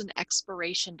then there's an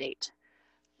expiration date.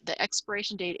 The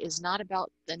expiration date is not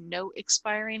about the note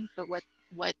expiring, but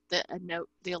what the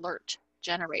alert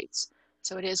generates.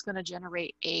 So it is going to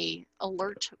generate a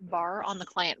alert bar on the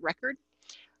client record,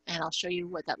 and I'll show you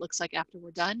what that looks like after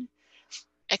we're done.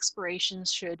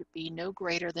 Expirations should be no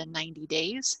greater than 90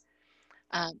 days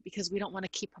because we don't want to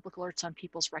keep public alerts on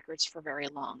people's records for very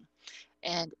long.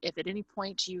 And if at any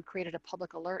point you created a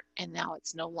public alert and now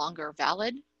it's no longer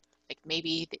valid, like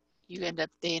maybe they end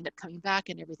up coming back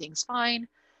and everything's fine,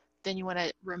 then you want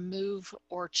to remove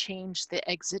or change the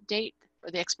exit date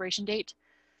or the expiration date.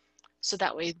 So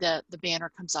that way the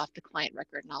banner comes off the client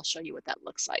record, and I'll show you what that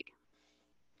looks like.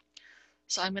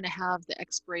 So I'm going to have the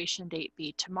expiration date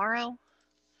be tomorrow.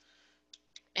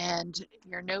 And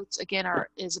your notes again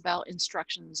is about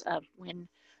instructions of when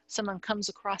someone comes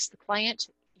across the client,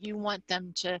 you want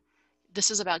them to, this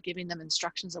is about giving them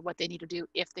instructions of what they need to do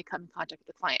if they come in contact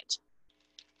with the client.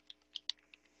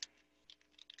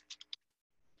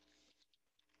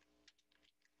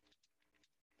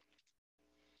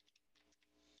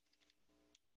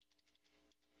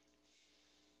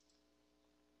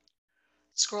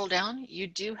 Scroll down, you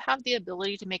do have the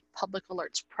ability to make public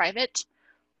alerts private.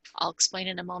 I'll explain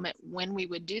in a moment when we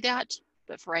would do that,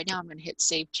 but for right now I'm going to hit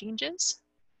Save Changes.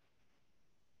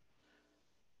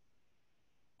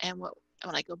 And when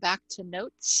I go back to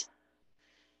notes,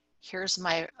 here's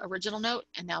my original note,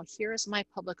 and now here's my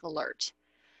public alert.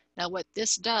 Now what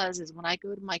this does is when I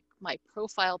go to my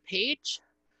profile page,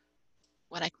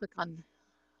 when I click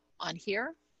on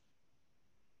here,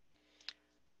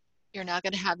 you're now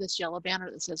going to have this yellow banner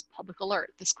that says Public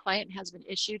Alert. This client has been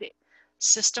issued a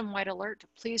system-wide alert.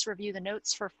 Please review the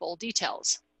notes for full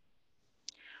details.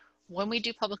 When we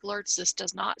do public alerts, this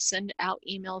does not send out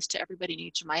emails to everybody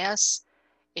in HMIS.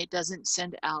 It doesn't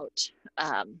send out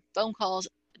phone calls.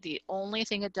 The only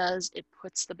thing it does, it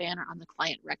puts the banner on the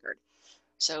client record.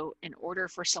 So in order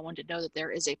for someone to know that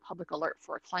there is a public alert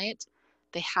for a client,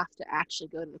 they have to actually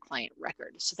go to the client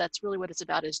record. So that's really what it's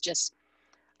about, is just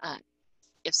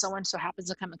if someone so happens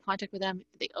to come in contact with them,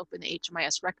 they open the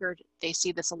HMIS record, they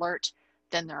see this alert,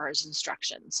 then there are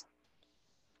instructions.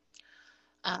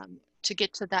 To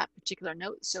get to that particular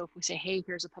note, so if we say, hey,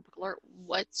 here's a public alert,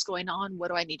 what's going on? What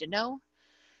do I need to know?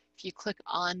 If you click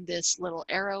on this little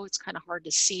arrow, it's kind of hard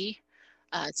to see.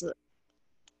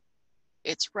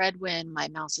 It's red when my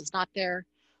mouse is not there.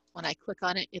 When I click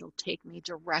on it, it'll take me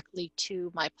directly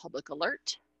to my public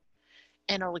alert.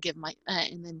 And it'll give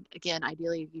and then again,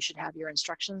 ideally you should have your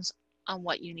instructions on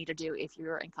what you need to do if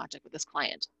you're in contact with this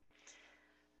client.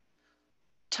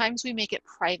 Times we make it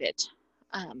private.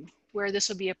 Where this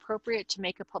would be appropriate to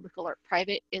make a public alert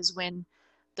private is when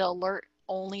the alert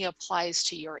only applies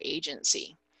to your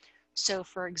agency. So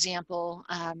for example,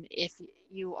 if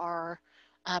you are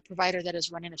a provider that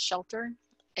is running a shelter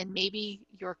and maybe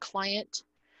your client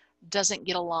doesn't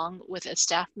get along with a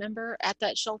staff member at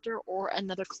that shelter or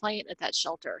another client at that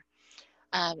shelter,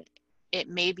 it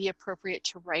may be appropriate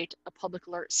to write a public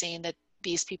alert saying that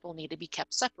these people need to be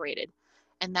kept separated.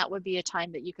 And that would be a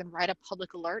time that you can write a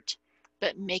public alert,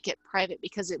 but make it private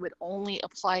because it would only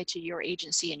apply to your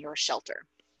agency and your shelter.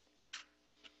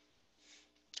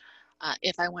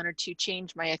 If I wanted to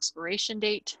change my expiration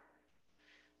date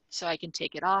so I can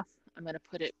take it off, I'm going to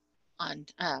put it on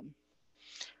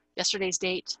yesterday's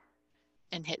date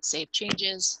and hit Save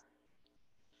Changes.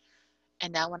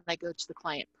 And now when I go to the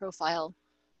client profile,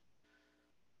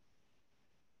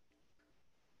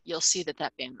 you'll see that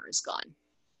that banner is gone.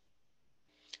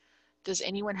 Does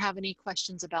anyone have any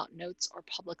questions about notes or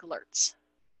public alerts?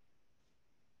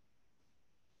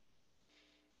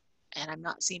 And I'm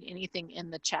not seeing anything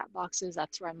in the chat boxes.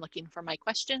 That's where I'm looking for my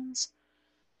questions.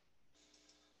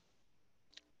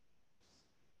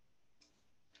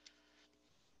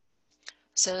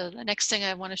 So the next thing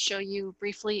I want to show you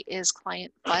briefly is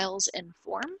client files and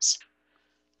forms.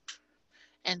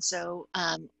 And so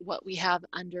what we have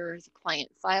under the client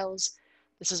files,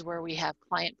 this is where we have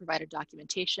client provided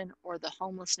documentation or the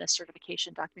homelessness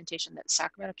certification documentation that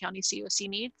Sacramento County CoC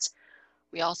needs.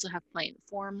 We also have client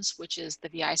forms, which is the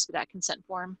VI SPDAT consent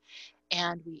form.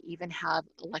 And we even have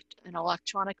an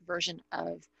electronic version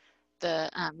of the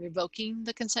revoking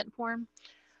the consent form.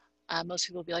 Most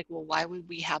people will be like, well, why would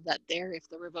we have that there if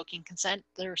they're revoking consent?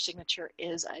 Their signature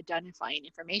is identifying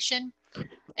information.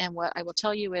 And what I will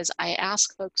tell you is I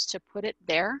ask folks to put it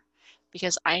there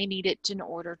because I need it in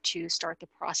order to start the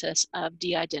process of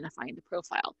de-identifying the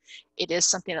profile. It is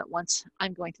something that once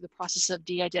I'm going through the process of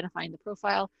de-identifying the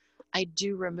profile, I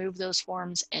do remove those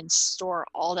forms and store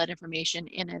all that information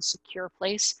in a secure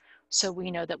place so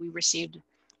we know that we received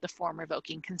the form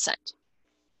revoking consent.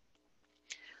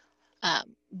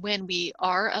 When we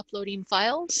are uploading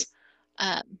files,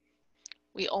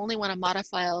 we only want to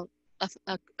modify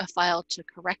a file to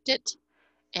correct it,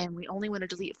 and we only want to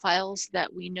delete files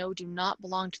that we know do not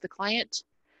belong to the client,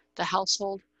 the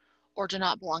household, or do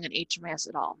not belong in HMIS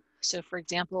at all. So for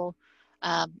example,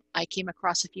 I came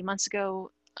across a few months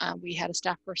ago, we had a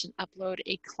staff person upload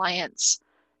a client's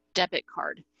debit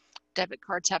card. Debit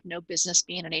cards have no business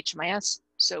being an HMIS,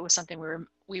 so it was something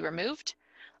we removed.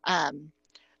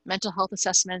 Mental health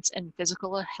assessments and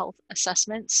physical health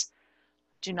assessments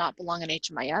do not belong in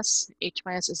HMIS.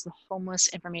 HMIS is the Homeless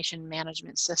Information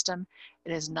Management System.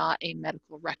 It is not a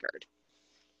medical record.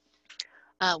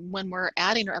 When we're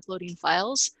adding or uploading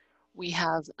files, we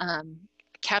have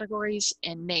categories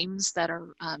and names that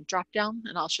are drop down,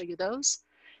 and I'll show you those.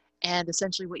 And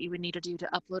essentially what you would need to do to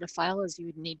upload a file is you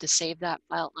would need to save that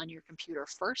file on your computer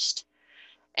first.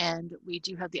 And we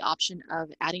do have the option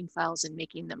of adding files and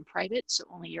making them private, so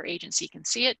only your agency can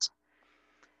see it.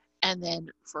 And then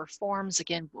for forms,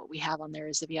 again, what we have on there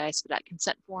is the VI Expedite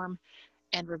consent form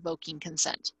and revoking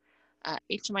consent.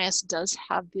 HMIS does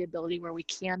have the ability where we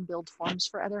can build forms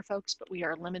for other folks, but we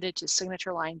are limited to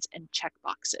signature lines and check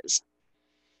boxes.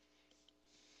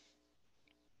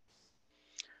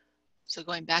 So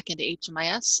going back into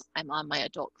HMIS, I'm on my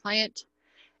adult client,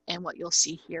 and what you'll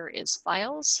see here is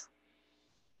files.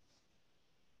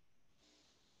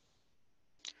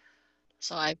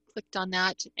 So I've clicked on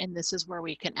that, and this is where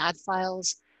we can add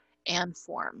files and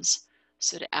forms.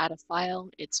 So to add a file,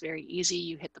 it's very easy.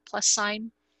 You hit the plus sign.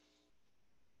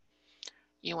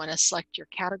 You want to select your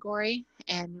category,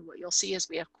 and what you'll see is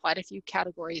we have quite a few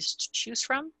categories to choose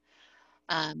from.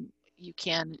 You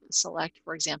can select,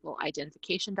 for example,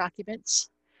 identification documents,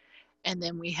 and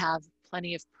then we have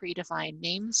plenty of predefined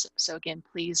names. So again,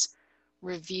 please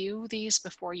review these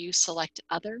before you select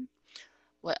other.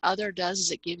 What other does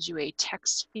is it gives you a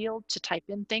text field to type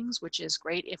in things, which is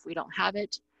great if we don't have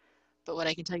it. But what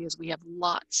I can tell you is we have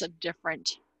lots of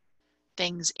different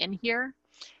things in here.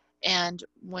 And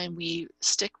when we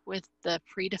stick with the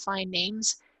predefined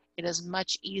names, it is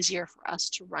much easier for us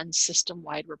to run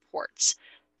system-wide reports.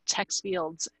 Text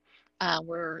fields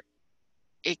where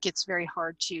it gets very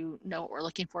hard to know what we're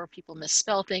looking for. People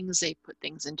misspell things, they put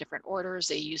things in different orders,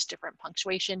 they use different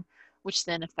punctuation, which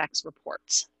then affects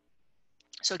reports.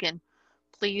 So again,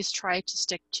 please try to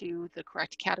stick to the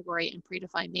correct category and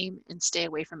predefined name and stay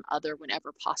away from other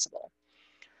whenever possible.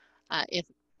 If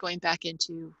going back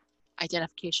into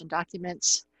identification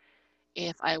documents,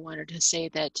 if I wanted to say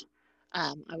that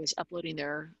I was uploading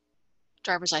their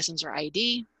driver's license or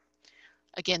ID,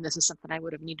 again, this is something I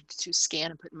would have needed to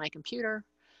scan and put in my computer.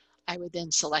 I would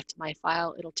then select my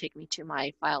file. It'll take me to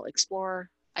my file explorer.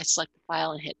 I select the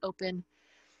file and hit open,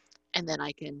 and then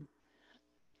I can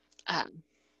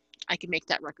make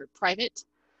that record private.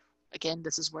 Again,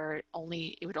 this is where it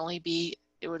would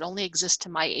only exist to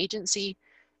my agency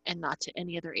and not to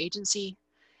any other agency,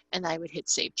 and I would hit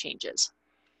save changes.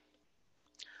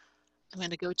 I'm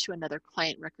going to go to another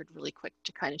client record really quick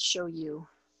to kind of show you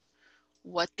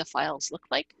what the files look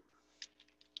like.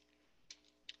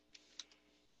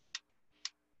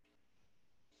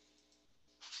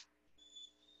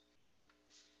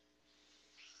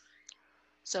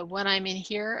 So when I'm in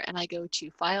here and I go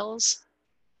to files,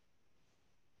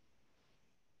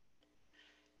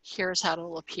 here's how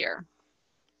it'll appear.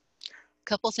 A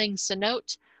couple things to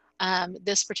note.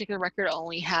 This particular record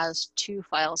only has 2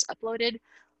 files uploaded.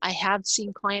 I have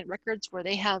seen client records where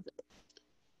they have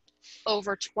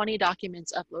over 20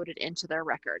 documents uploaded into their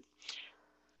record.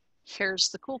 Here's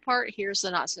the cool part, here's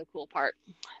the not so cool part.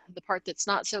 The part that's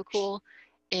not so cool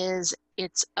is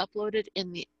it's uploaded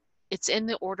it's in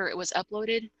the order it was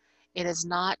uploaded. It is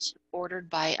not ordered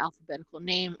by alphabetical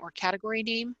name or category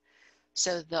name.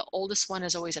 So the oldest one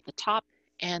is always at the top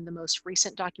and the most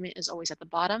recent document is always at the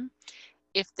bottom.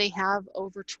 If they have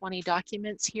over 20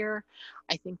 documents here,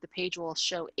 I think the page will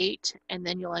show 8, and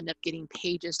then you'll end up getting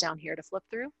pages down here to flip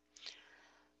through.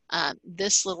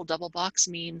 This little double box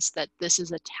means that this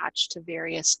is attached to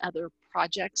various other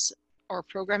projects or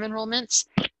program enrollments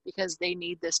because they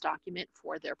need this document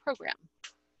for their program.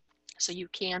 So you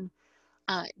can,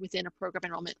 within a program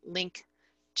enrollment, link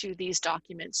to these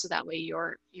documents so that way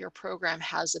your program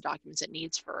has the documents it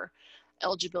needs for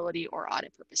eligibility or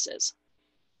audit purposes.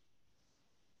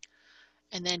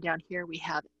 And then down here we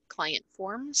have client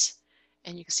forms,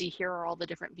 And you can see here are all the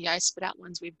different VI spit out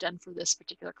ones we've done for this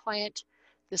particular client.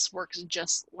 This works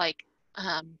just like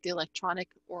the electronic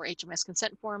or HMIS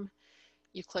consent form.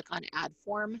 You click on add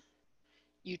form,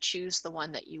 you choose the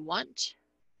one that you want.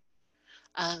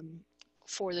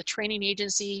 For the training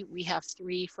agency, we have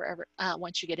 3 forever.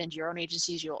 Once you get into your own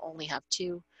agencies, you'll only have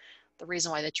 2. The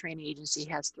reason why the training agency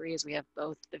has 3 is we have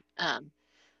both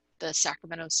the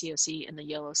Sacramento CoC and the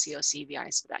Yolo CoC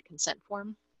VIs for that consent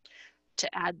form.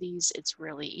 To add these, it's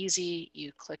really easy.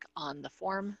 You click on the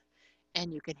form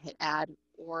and you can hit add,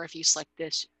 or if you select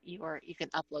this, you can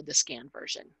upload the scanned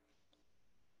version.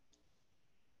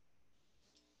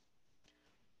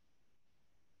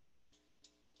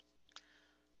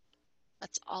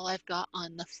 That's all I've got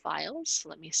on the files.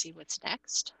 Let me see what's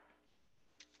next.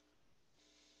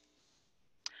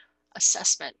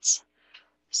 Assessments.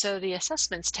 So the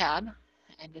assessments tab,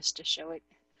 and just to show it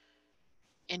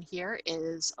in here,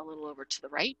 is a little over to the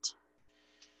right.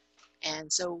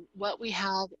 And so what we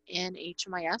have in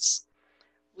HMIS,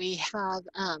 we have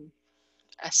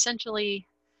essentially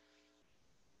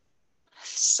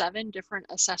 7 different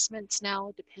assessments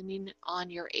now, depending on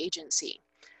your agency.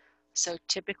 So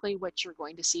typically what you're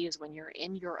going to see is when you're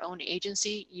in your own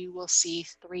agency, you will see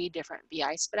 3 different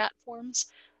VI SPDAT forms.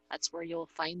 That's where you'll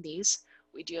find these.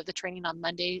 We do have the training on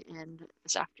Monday, and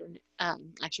this afternoon,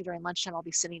 actually during lunchtime, I'll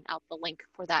be sending out the link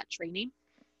for that training.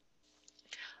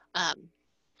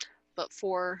 But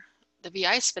for the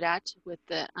VI SPDAT, with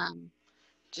the,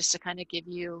 just to kind of give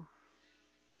you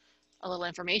a little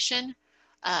information,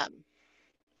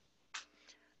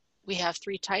 we have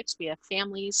 3 types. We have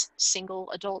families, single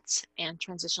adults, and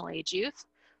transitional age youth.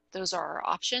 Those are our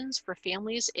options. For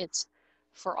families, it's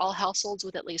for all households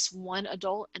with at least 1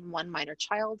 adult and 1 minor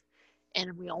child,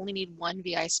 and we only need 1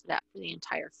 VI SPDAT for the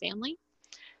entire family.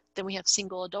 Then we have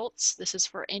single adults. This is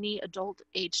for any adult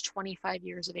age 25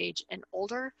 years of age and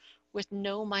older with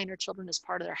no minor children as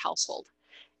part of their household.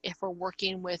 If we're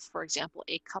working with, for example,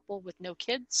 a couple with no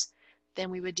kids, then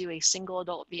we would do a single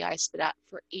adult VI SPDAT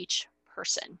for each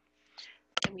person.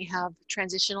 And we have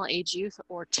transitional age youth,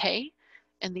 or TAY,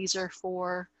 and these are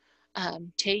for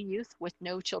TAY youth with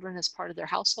no children as part of their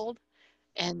household,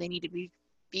 and they need to be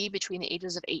between the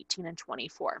ages of 18 and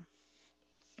 24.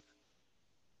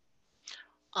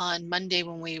 On Monday,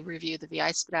 when we review the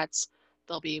VI SPDATs,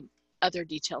 there'll be other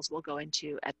details we'll go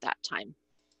into at that time.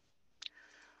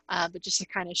 But just to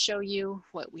kind of show you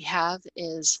what we have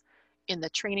is in the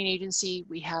training agency,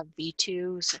 we have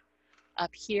V2s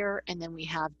up here, and then we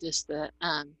have just the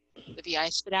VI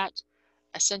SPDAT.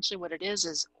 Essentially what it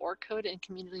is OrCode and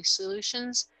Community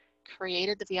Solutions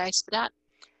created the VI SPDAT,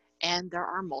 and there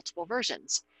are multiple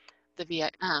versions. The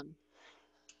VI,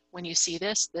 when you see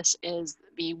this is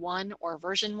V1 or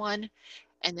version 1,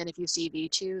 and then if you see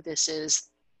V2, this is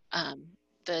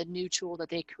the new tool that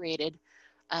they created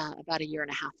about 1.5 years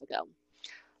ago.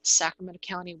 Sacramento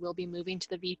County will be moving to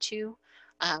the V2.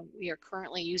 We are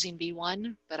currently using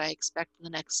V1, but I expect in the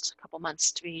next couple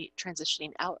months to be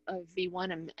transitioning out of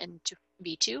V1 and to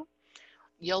V2.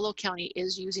 Yolo County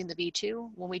is using the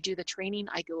V2. When we do the training,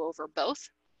 I go over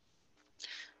both.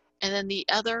 And then the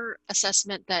other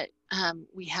assessment that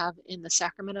we have in the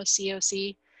Sacramento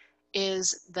CoC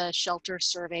is the shelter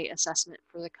survey assessment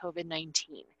for the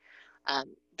COVID-19.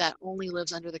 That only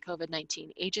lives under the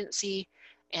COVID-19 agency,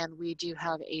 and we do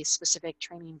have a specific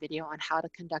training video on how to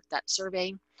conduct that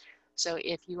survey. So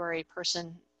if you are a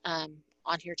person on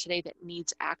here today that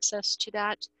needs access to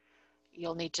that,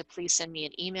 you'll need to please send me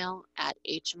an email at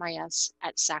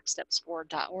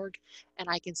hmis@sacstepsforward.org, and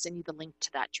I can send you the link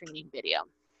to that training video.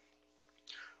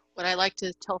 What I like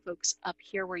to tell folks up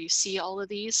here where you see all of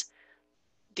these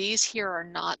here are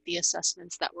not the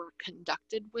assessments that were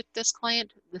conducted with this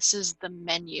client. This is the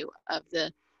menu of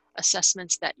the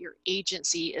assessments that your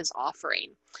agency is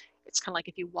offering. It's kind of like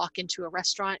if you walk into a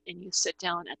restaurant and you sit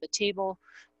down at the table,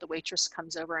 the waitress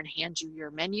comes over and hands you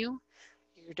your menu.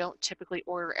 You don't typically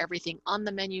order everything on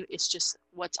the menu. It's just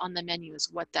what's on the menu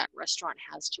is what that restaurant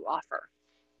has to offer.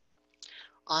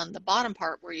 On the bottom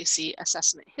part where you see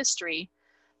assessment history,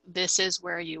 this is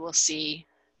where you will see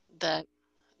the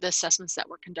assessments that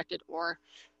were conducted, or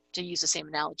to use the same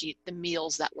analogy, the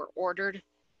meals that were ordered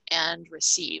and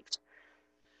received.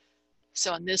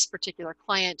 So in this particular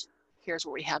client, here's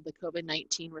where we have the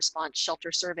COVID-19 response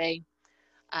shelter survey.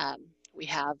 We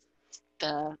have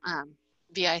the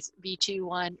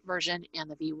V2 version and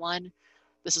the V1.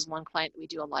 This is one client that we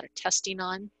do a lot of testing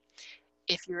on.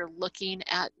 If you're looking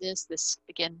at this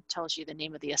again tells you the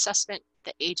name of the assessment,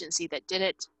 the agency that did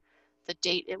it, the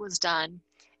date it was done,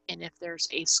 and if there's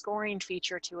a scoring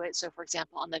feature to it. So for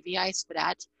example, on the VI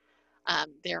SPDAT,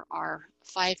 There are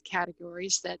 5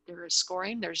 categories that there is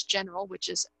scoring. There's general, which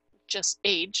is just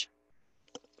age.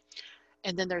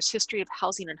 And then there's history of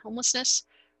housing and homelessness,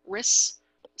 risks,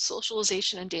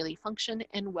 socialization and daily function,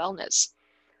 and wellness.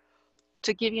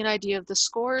 To give you an idea of the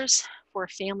scores, for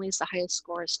families, the highest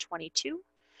score is 22.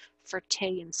 For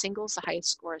TAY and singles, the highest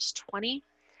score is 20.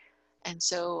 And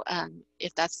so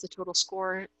if that's the total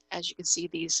score, as you can see,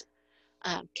 these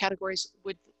categories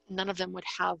none of them would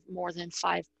have more than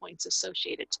 5 points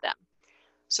associated to them.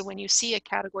 So when you see a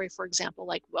category, for example,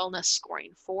 like wellness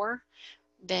scoring 4,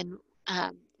 then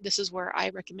this is where I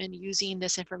recommend using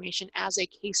this information as a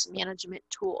case management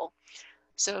tool.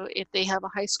 So if they have a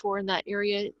high score in that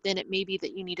area, then it may be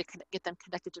that you need to get them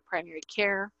connected to primary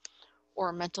care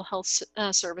or mental health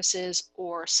services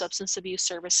or substance abuse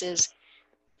services.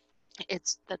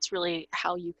 That's really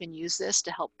how you can use this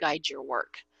to help guide your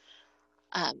work.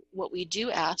 What we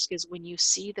do ask is when you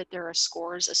see that there are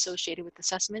scores associated with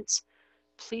assessments,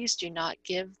 please do not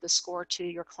give the score to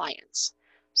your clients.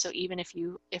 So even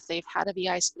if they've had a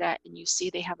VI SPDAT and you see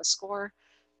they have a score,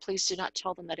 please do not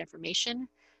tell them that information.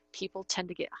 People tend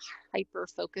to get hyper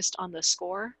focused on the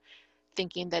score,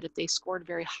 thinking that if they scored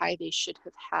very high, they should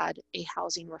have had a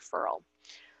housing referral.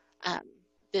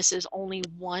 This is only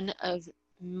one of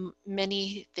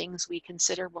many things we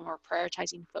consider when we're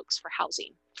prioritizing folks for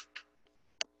housing.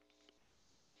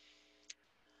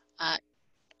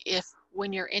 If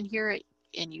when you're in here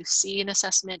and you see an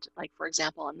assessment, like for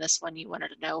example, on this one, you wanted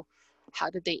to know how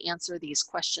did they answer these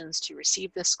questions to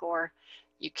receive this score,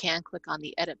 you can click on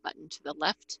the edit button to the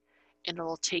left and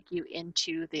it'll take you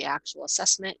into the actual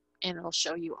assessment and it'll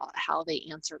show you how they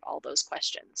answered all those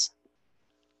questions.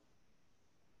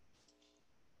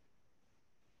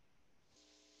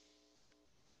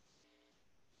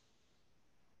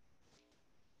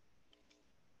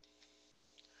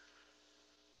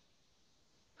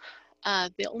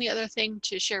 The only other thing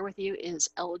to share with you is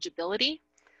eligibility.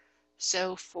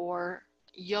 So for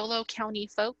Yolo County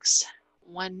folks,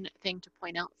 one thing to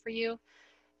point out for you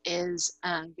is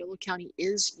Yolo County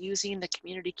is using the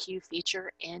community queue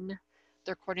feature in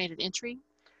their coordinated entry.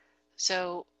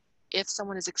 So if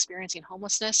someone is experiencing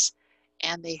homelessness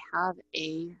and they have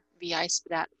a VI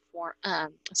SPDAT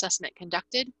assessment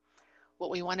conducted,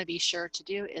 what we want to be sure to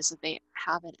do is that they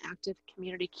have an active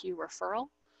community queue referral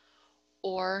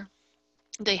or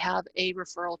they have a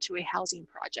referral to a housing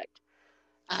project.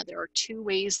 There are 2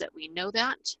 ways that we know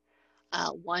that.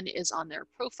 One is on their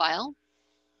profile.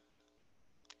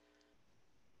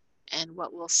 And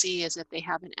what we'll see is if they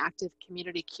have an active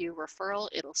community queue referral,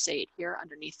 it'll say it here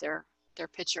underneath their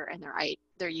picture and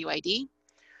their UID.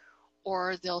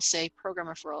 Or they'll say program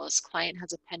referral. This client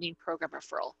has a pending program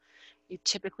referral. You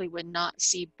typically would not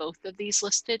see both of these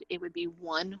listed. It would be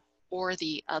one or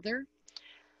the other.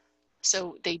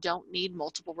 So they don't need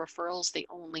multiple referrals. They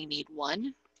only need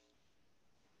one.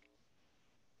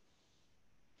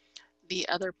 The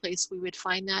other place we would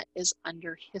find that is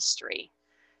under history.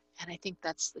 And I think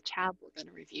that's the tab we're going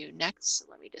to review next. So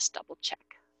let me just double check.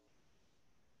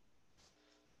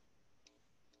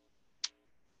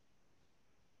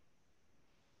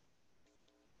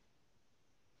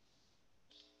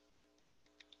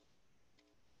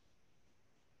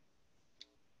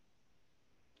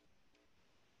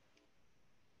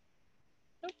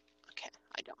 Nope. Okay,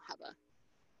 I don't have a.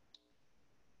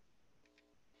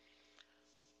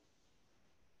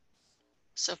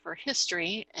 So for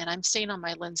history, and I'm staying on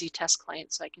my Lindsay test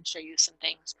client so I can show you some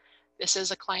things. This is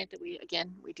a client that we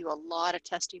do a lot of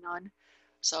testing on.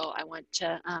 So I want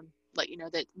to let you know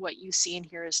that what you see in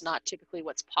here is not typically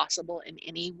what's possible in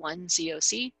any one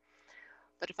CoC.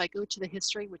 But if I go to the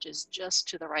history, which is just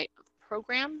to the right of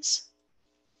programs,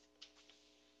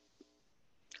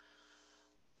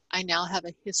 I now have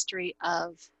a history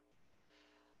of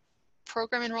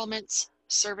program enrollments,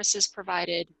 services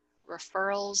provided,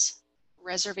 referrals,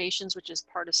 reservations, which is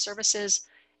part of services,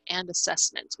 and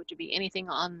assessments, which would be anything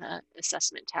on the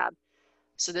assessment tab.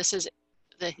 So this is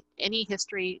any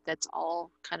history that's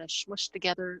all kind of smushed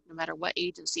together, no matter what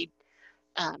agency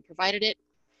provided it.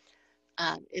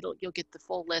 You'll get the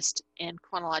full list in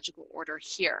chronological order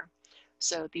here.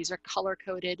 So these are color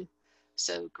coded.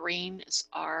 So greens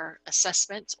are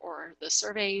assessments or the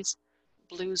surveys,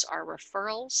 blues are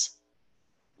referrals,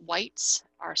 whites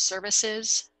are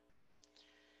services,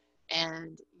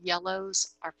 and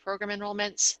yellows are program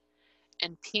enrollments,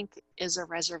 and pink is a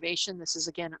reservation. This is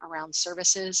again around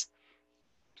services.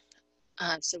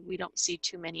 So we don't see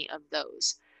too many of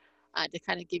those. To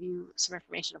kind of give you some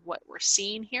information of what we're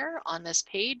seeing here on this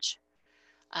page,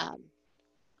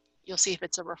 you'll see if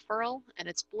it's a referral and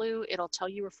it's blue, it'll tell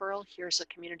you referral. Here's a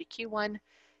community queue one.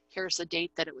 Here's the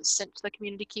date that it was sent to the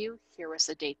community queue. Here was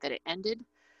the date that it ended.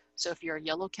 So if you're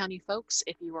Yolo County folks,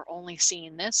 if you were only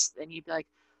seeing this, then you'd be like,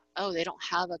 oh, they don't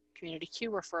have a community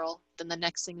queue referral. Then the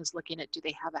next thing is looking at, do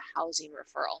they have a housing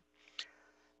referral?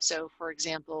 So for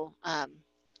example,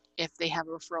 if they have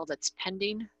a referral that's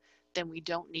pending, then we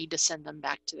don't need to send them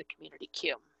back to the community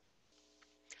queue.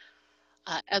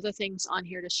 Other things on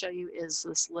here to show you is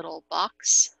this little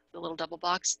box, the little double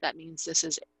box. That means this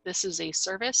is a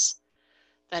service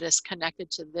that is connected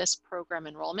to this program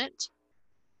enrollment.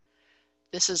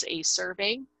 This is a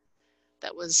survey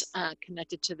that was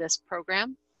connected to this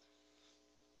program.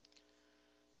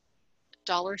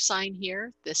 $sign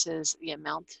here, this is the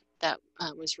amount that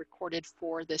was recorded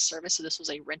for this service. So this was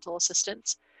a rental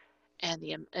assistance, and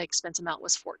the expense amount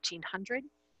was $1,400.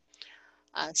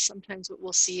 Sometimes what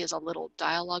we'll see is a little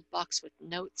dialog box with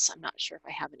notes. I'm not sure if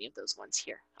I have any of those ones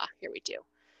here. Here we do.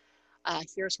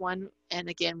 Here's one, and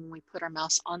again, when we put our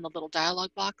mouse on the little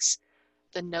dialog box,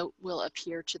 the note will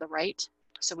appear to the right,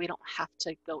 so we don't have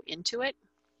to go into it.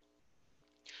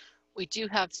 We do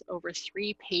have over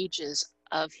 3 pages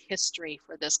of history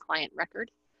for this client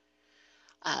record.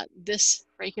 This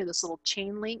right here, this little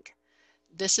chain link,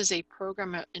 this is a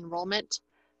program enrollment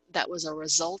that was a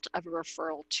result of a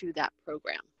referral to that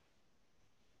program.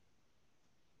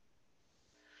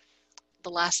 The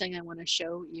last thing I want to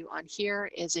show you on here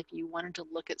is if you wanted to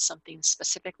look at something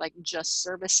specific like just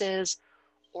services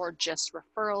or just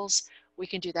referrals, we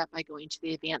can do that by going to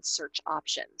the advanced search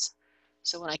options.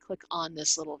 So when I click on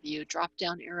this little view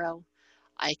drop-down arrow,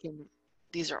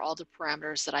 these are all the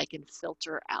parameters that I can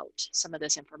filter out some of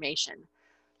this information.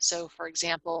 So for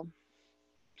example,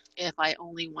 if I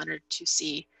only wanted to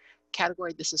see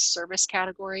category, this is service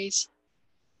categories.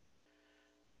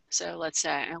 So let's say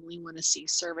I only want to see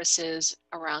services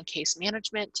around case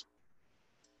management.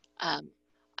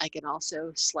 I can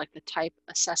also select the type,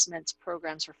 assessments,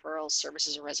 programs, referrals,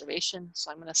 services, or reservation.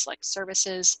 So I'm going to select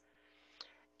services.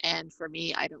 And for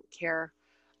me, I don't care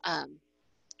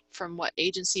from what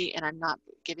agency, and I'm not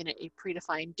giving it a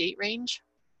predefined date range.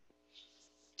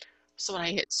 So when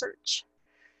I hit search,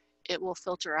 it will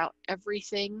filter out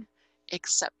everything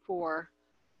except for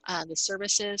the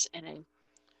services, and I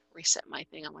reset my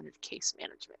thing. I wanted case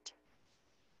management.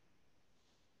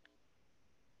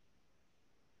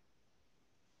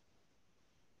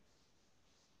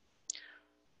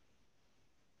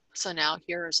 So now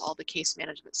here's all the case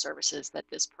management services that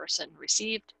this person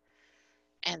received.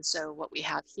 And so what we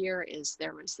have here is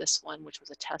there was this one, which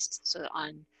was a test. So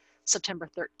on September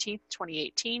 13th,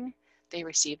 2018, they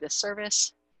received this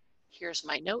service. Here's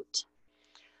my note.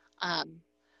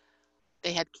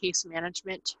 They had case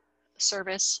management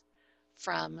service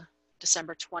from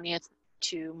December 20th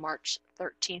to March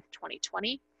 13th,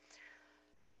 2020.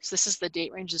 So this is the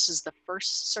date range. This is the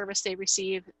first service they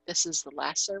received. This is the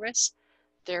last service.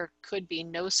 There could be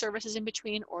no services in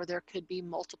between, or there could be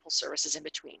multiple services in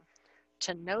between.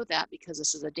 To know that, because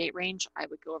this is a date range, I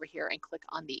would go over here and click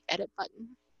on the edit button.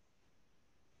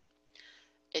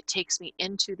 It takes me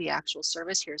into the actual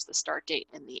service. Here's the start date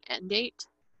and the end date.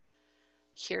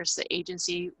 Here's the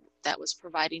agency that was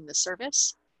providing the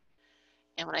service.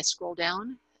 And when I scroll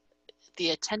down,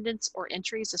 the attendance or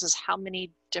entries, this is how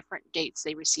many different dates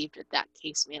they received at that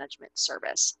case management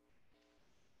service.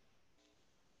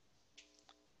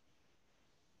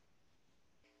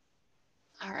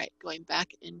 All right, going back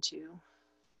into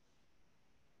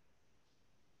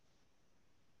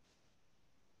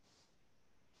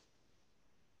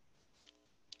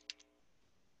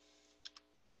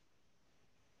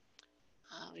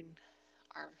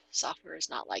our software is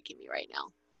not liking me right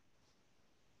now.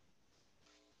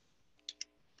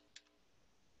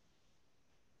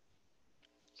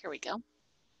 Here we go.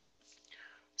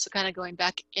 So kind of going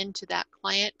back into that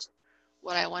client,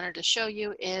 what I wanted to show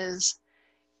you is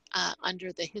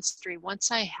under the history,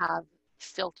 once I have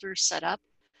filters set up,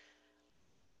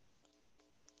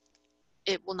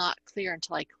 it will not clear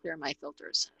until I clear my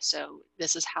filters. So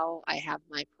this is how I have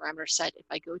my parameters set. If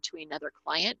I go to another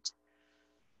client,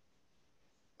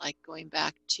 like going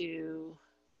back to,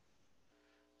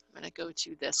 I'm going to go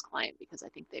to this client because I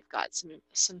think they've got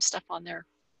some stuff on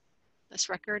this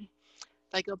record.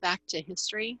 If I go back to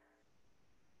history,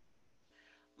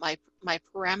 my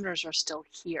parameters are still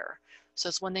here. So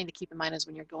it's one thing to keep in mind is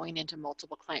when you're going into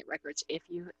multiple client records, if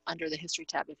you, under the history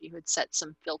tab, if you had set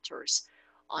some filters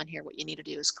on here, what you need to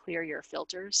do is clear your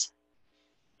filters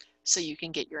so you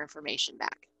can get your information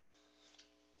back.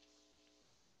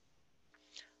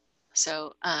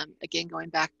 So again, going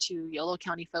back to Yolo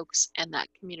County folks and that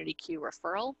community queue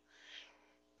referral,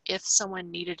 if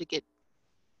someone needed to get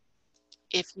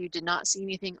If you did not see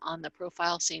anything on the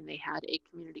profile saying they had a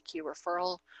community CoC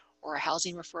referral or a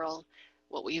housing referral,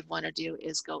 what we want to do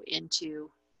is go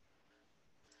into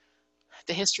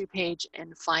the history page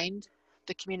and find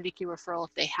the community CoC referral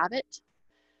if they have it.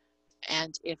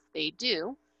 And if they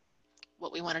do,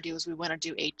 what we want to do is we want to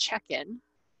do a check-in.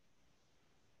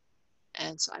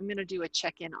 And so I'm going to do a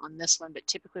check-in on this one, but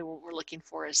typically what we're looking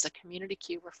for is the community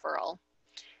CoC referral.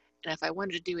 And if I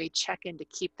wanted to do a check-in to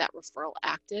keep that referral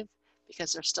active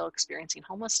because they're still experiencing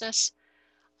homelessness,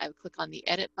 I would click on the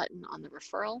edit button on the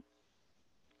referral.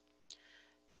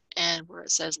 And where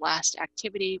it says last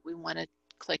activity, we want to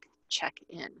click check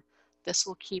in. This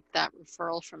will keep that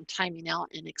referral from timing out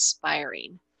and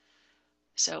expiring.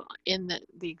 So in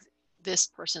this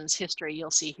person's history,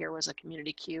 you'll see here was a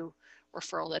community CoC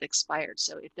referral that expired.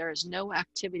 So if there is no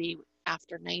activity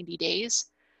after 90 days,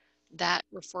 that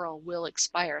referral will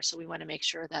expire. So we want to make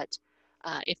sure that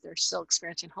if they're still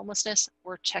experiencing homelessness,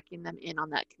 we're checking them in on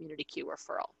that community CoC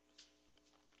referral.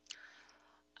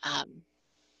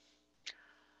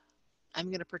 I'm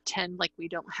going to pretend like we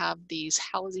don't have these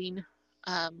housing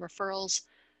referrals,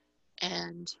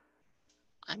 and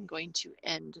I'm going to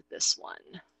end this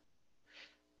one.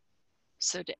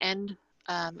 So to end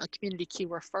a community CoC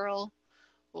referral,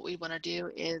 what we want to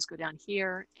do is go down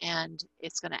here, and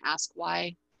it's going to ask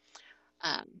why.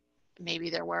 Maybe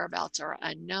their whereabouts are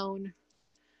unknown,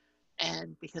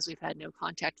 and because we've had no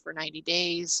contact for 90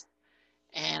 days,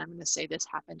 and I'm going to say this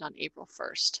happened on April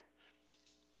 1st.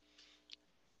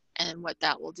 And what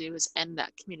that will do is end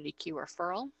that community CoC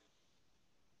referral.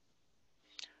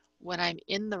 When I'm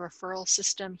in the referral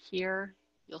system here,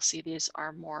 you'll see these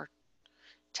are more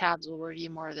tabs. We'll review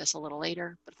more of this a little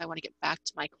later, but if I want to get back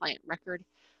to my client record,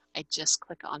 I just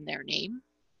click on their name.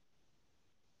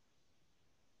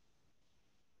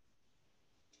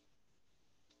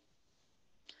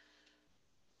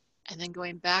 And then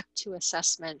going back to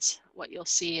assessments, what you'll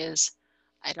see is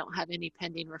I don't have any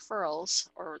pending referrals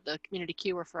or the community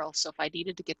CoC referral. So if I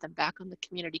needed to get them back on the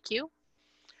community CoC,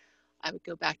 I would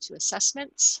go back to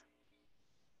assessments.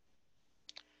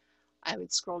 I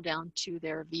would scroll down to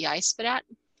their VI SPDAT,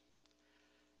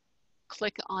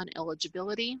 click on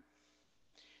eligibility,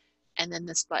 and then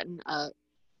this button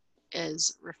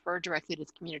is refer directly to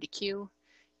the community CoC.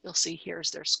 You'll see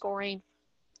here's their scoring.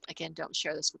 Again, don't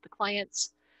share this with the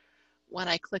clients. When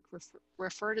I click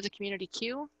refer to the community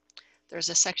CoC, there's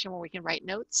a section where we can write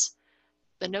notes.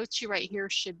 The notes you write here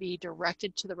should be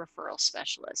directed to the referral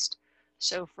specialist.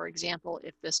 So for example,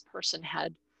 if this person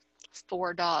had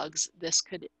 4 dogs, this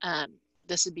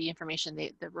would be information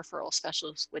the referral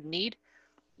specialist would need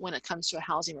when it comes to a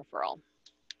housing referral.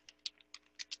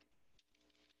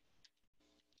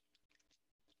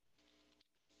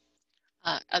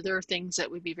 Other things that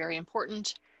would be very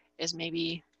important is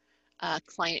maybe a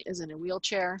client is in a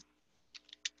wheelchair.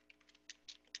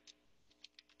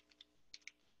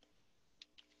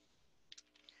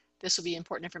 This will be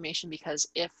important information because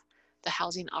if the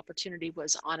housing opportunity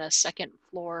was on a 2nd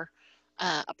floor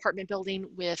apartment building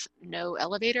with no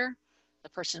elevator, the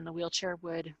person in the wheelchair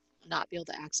would not be able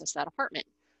to access that apartment.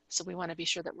 So we want to be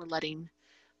sure that we're letting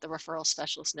the referral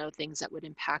specialist know things that would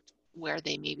impact where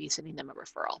they may be sending them a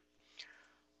referral.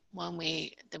 Then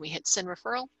we hit send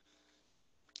referral.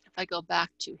 If I go back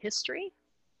to history,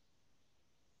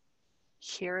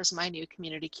 here is my new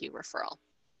community CoC referral.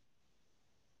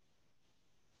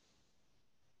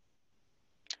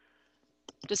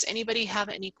 Does anybody have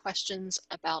any questions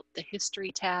about the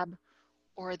history tab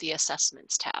or the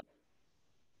assessments tab?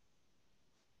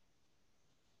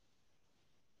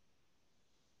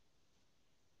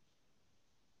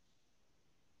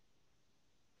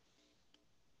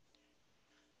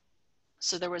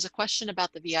 So there was a question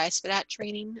about the VI SPDAT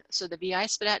training. So the VI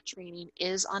SPDAT training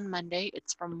is on Monday.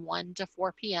 It's from 1 to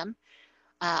 4 p.m.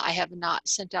 I have not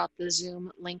sent out the Zoom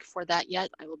link for that yet.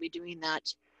 I will be doing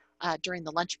that during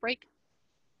the lunch break.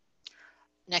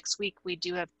 Next week, we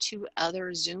do have 2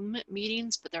 other Zoom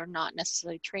meetings, but they're not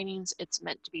necessarily trainings. It's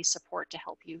meant to be support to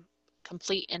help you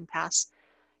complete and pass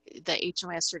the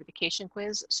HMIS certification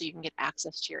quiz so you can get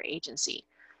access to your agency.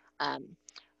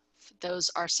 Those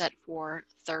are set for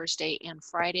Thursday and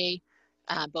Friday.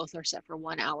 Both are set for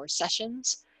 1-hour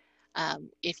sessions.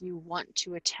 If you want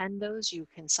to attend those, you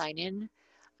can sign in.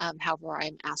 However,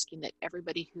 I'm asking that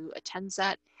everybody who attends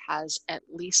that has at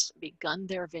least begun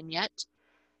their vignette,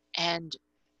 and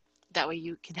that way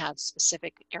you can have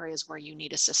specific areas where you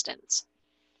need assistance.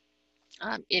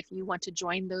 If you want to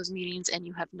join those meetings and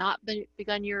you have not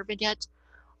begun your vignette,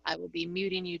 I will be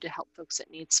muting you to help folks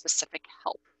that need specific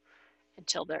help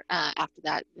until they're after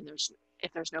that. And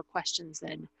if there's no questions,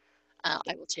 then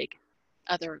I will take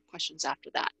other questions after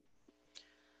that.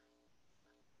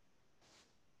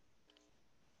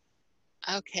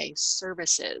 Okay,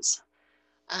 services.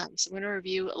 So I'm going to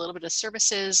review a little bit of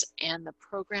services and the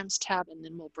programs tab, and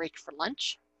then we'll break for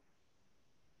lunch.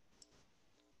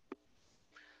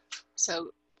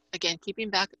 So again, keeping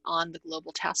back on the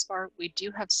global taskbar, we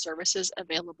do have services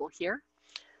available here.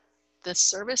 The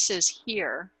services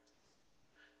here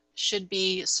should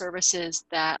be services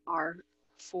that are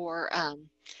for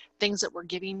things that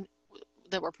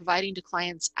we're providing to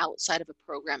clients outside of a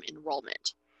program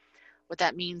enrollment. What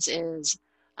that means is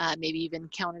maybe you've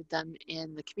encountered them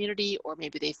in the community, or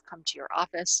maybe they've come to your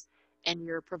office and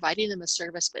you're providing them a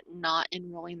service but not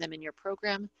enrolling them in your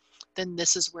program, then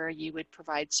this is where you would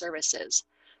provide services.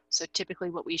 So typically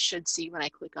what we should see when I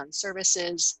click on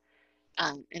services,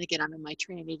 and again, I'm in my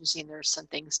training agency and there's some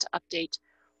things to update,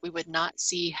 we would not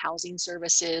see housing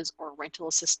services or rental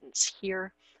assistance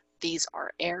here. These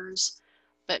are errors,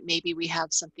 but maybe we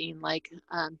have something like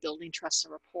building trust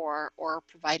and rapport or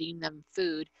providing them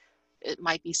food. It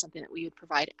might be something that we would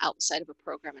provide outside of a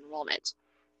program enrollment.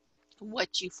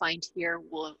 What you find here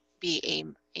will be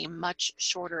a much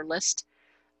shorter list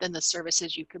than the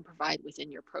services you can provide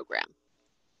within your program.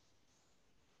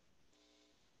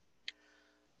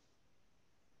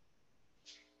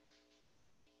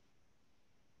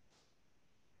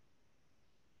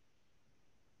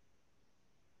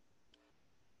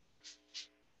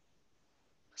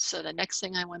 So the next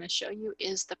thing I want to show you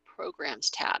is the Programs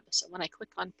tab. So when I click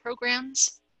on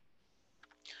Programs,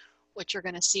 what you're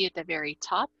going to see at the very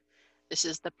top, this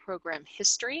is the program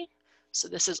history. So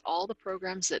this is all the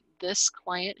programs that this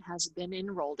client has been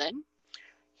enrolled in.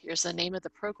 Here's the name of the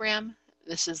program.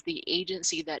 This is the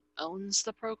agency that owns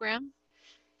the program.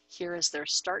 Here is their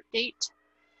start date.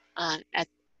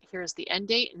 Here's the end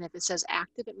date. And if it says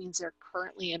active, it means they're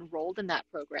currently enrolled in that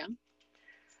program.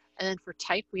 And then for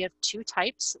type, we have two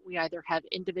types. We either have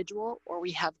individual or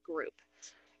we have group.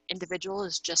 Individual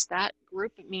is just that.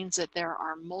 Group means that there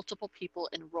are multiple people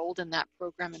enrolled in that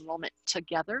program enrollment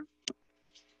together.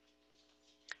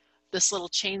 This little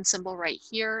chain symbol right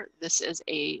here, this is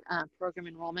a program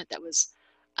enrollment that was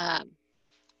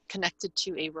connected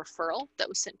to a referral that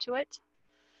was sent to it.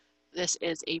 This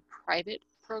is a private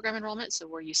program enrollment, so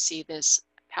where you see this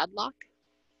padlock.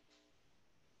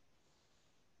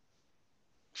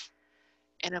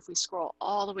 And if we scroll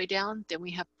all the way down, then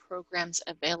we have programs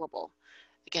available.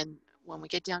 Again, when we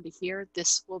get down to here,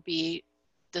 this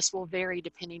will vary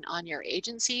depending on your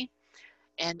agency.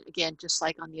 And again, just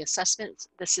like on the assessment,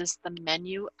 this is the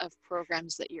menu of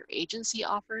programs that your agency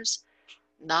offers,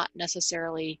 not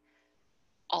necessarily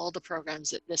all the programs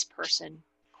that this person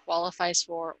qualifies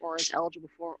for or is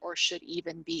eligible for or should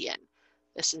even be in.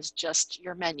 This is just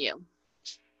your menu.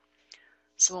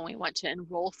 So when we want to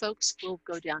enroll folks, we'll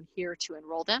go down here to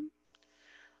enroll them.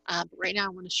 But right now I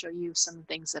want to show you some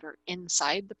things that are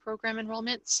inside the program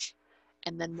enrollments,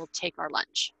 and then we'll take our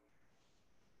lunch.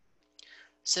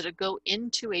 So to go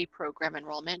into a program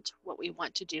enrollment, what we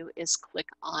want to do is click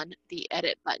on the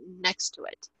edit button next to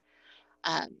it.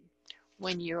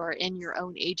 When you're in your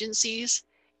own agencies,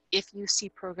 if you see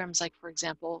programs like, for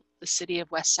example, the City of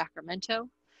West Sacramento,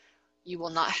 you will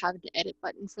not have an edit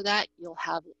button for that. You'll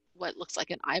have what looks like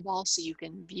an eyeball so you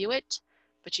can view it,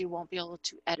 but you won't be able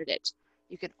to edit it.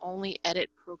 You can only edit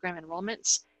program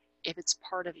enrollments if it's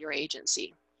part of your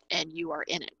agency and you are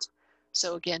in it.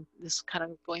 So again, this is kind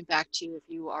of going back to if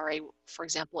you are for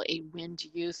example, a Wind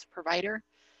Youth provider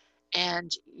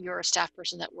and you're a staff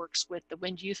person that works with the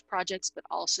Wind Youth projects, but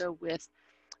also with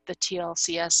the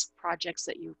TLCS projects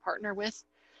that you partner with,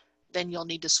 then you'll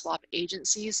need to swap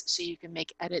agencies so you can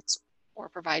make edits or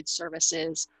provide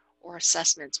services or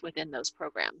assessments within those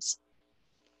programs.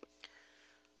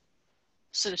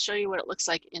 So to show you what it looks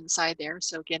like inside there,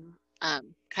 so again,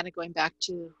 kind of going back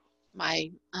to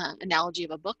my analogy of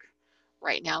a book,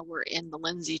 right now we're in the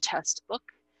Lindsay test book.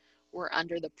 We're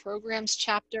under the programs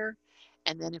chapter.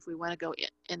 And then if we want to go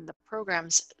in the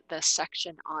programs, the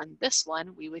section on this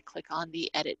one, we would click on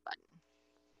the edit button.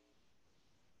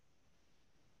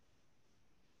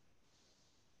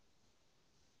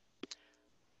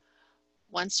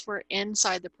 Once we're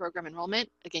inside the program enrollment,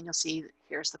 again, you'll see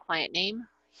here's the client name,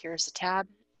 here's the tab,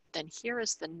 then here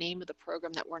is the name of the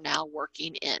program that we're now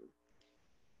working in.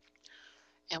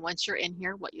 And once you're in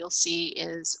here, what you'll see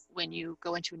is when you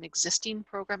go into an existing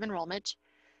program enrollment,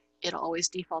 it'll always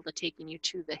default to taking you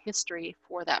to the history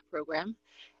for that program.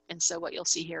 And so what you'll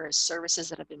see here is services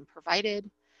that have been provided.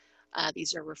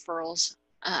 These are referrals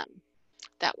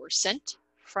that were sent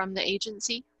from the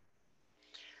agency.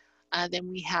 Then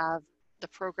we have the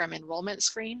program enrollment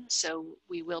screen. So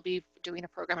we will be doing a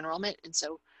program enrollment. And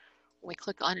so when we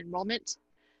click on enrollment,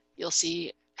 you'll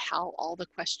see how all the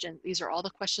questions, these are all the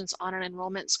questions on an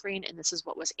enrollment screen, and this is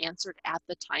what was answered at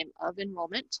the time of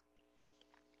enrollment.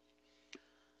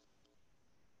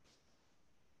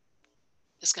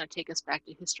 It's going to take us back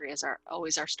to history as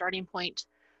always our starting point.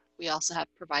 We also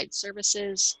have provide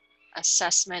services,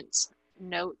 assessments,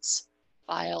 notes,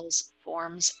 files,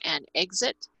 forms, and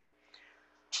exit.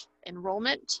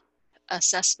 Enrollment,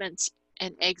 assessments,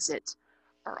 and exit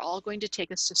are all going to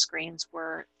take us to screens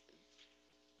where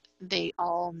they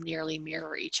all nearly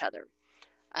mirror each other.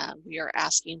 We are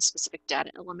asking specific data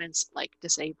elements like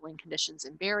disabling conditions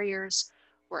and barriers.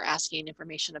 We're asking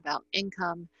information about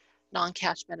income,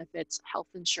 non-cash benefits, health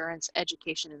insurance,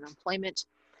 education, and employment.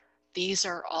 These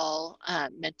are all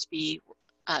meant to be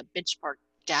benchmark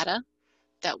data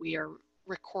that we are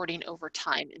recording over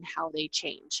time and how they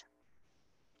change.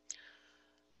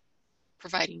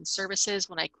 Providing services,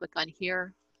 when I click on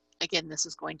here, again, this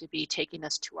is going to be taking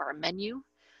us to our menu.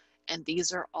 And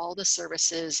these are all the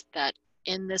services that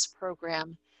in this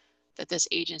program that this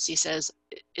agency says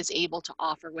is able to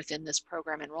offer within this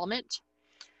program enrollment.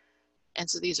 And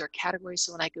so these are categories.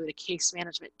 So when I go to case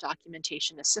management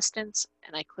documentation assistance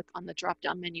and I click on the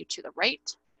drop-down menu to the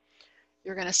right,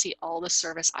 you're going to see all the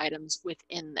service items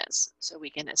within this. So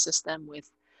we can assist them with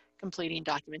completing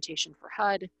documentation for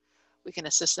HUD. We can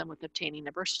assist them with obtaining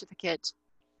a birth certificate,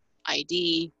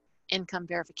 ID, income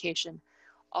verification,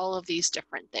 all of these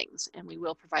different things. And we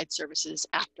will provide services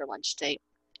after lunch today,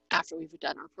 after we've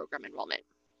done our program enrollment.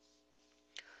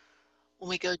 When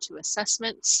we go to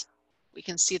assessments, we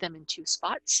can see them in two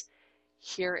spots.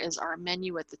 Here is our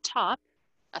menu at the top.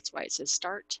 That's why it says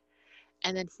start.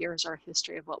 And then here's our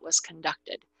history of what was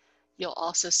conducted. You'll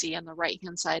also see on the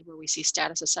right-hand side where we see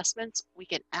status assessments, we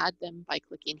can add them by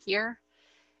clicking here.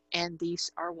 And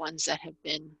these are ones that have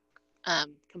been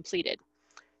completed.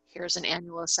 Here's an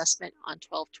annual assessment on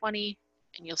 12/20,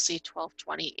 and you'll see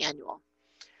 12/20 annual.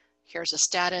 Here's a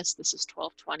status. This is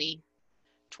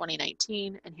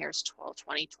 12/20/2019, and here's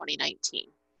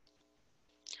 12/20/2019.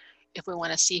 If we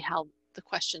want to see how the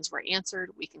questions were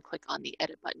answered, we can click on the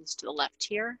edit buttons to the left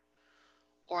here,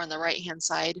 or on the right-hand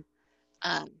side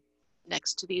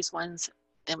next to these ones,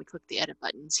 then we click the edit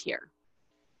buttons here.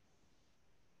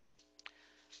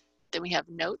 Then we have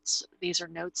notes. These are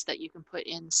notes that you can put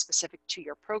in specific to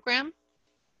your program.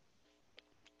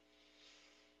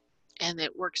 And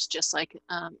it works just like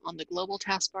on the global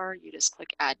taskbar. You just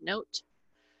click add note.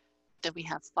 Then we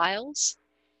have files.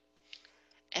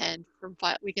 And from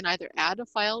file, we can either add a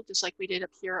file just like we did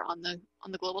up here on the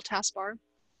global taskbar,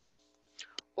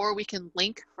 or we can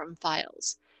link from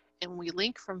files. And when we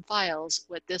link from files,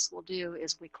 what this will do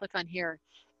is we click on here,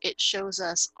 it shows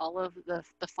us all of the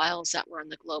files that were in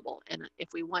the global. And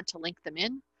if we want to link them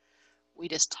in, we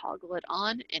just toggle it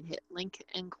on and hit link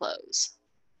and close.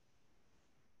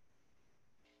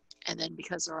 And then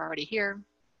because they're already here,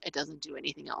 it doesn't do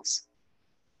anything else.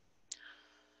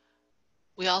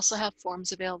 We also have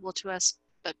forms available to us,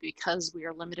 but because we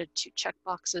are limited to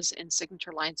checkboxes and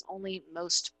signature lines only,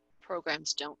 most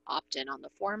programs don't opt in on the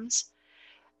forms.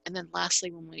 And then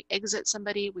lastly, when we exit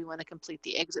somebody, we want to complete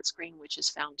the exit screen, which is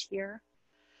found here.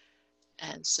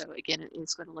 And so again,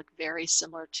 it's going to look very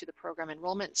similar to the program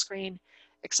enrollment screen,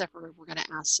 except for we're going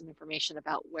to ask some information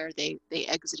about where they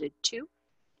exited to.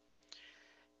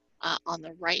 On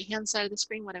the right-hand side of the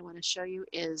screen, what I want to show you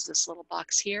is this little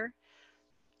box here.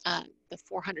 The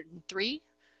 403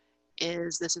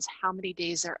 this is how many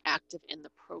days they're active in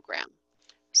the program.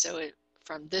 So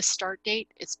from this start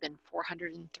date, it's been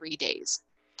 403 days.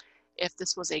 If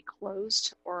this was a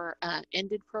closed or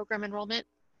ended program enrollment,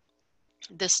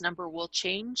 this number will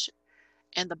change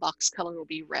and the box color will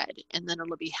be red, and then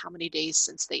it'll be how many days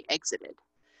since they exited.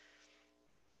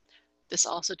 This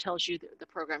also tells you the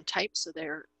program type, so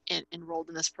they're enrolled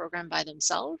in this program by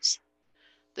themselves.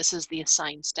 This is the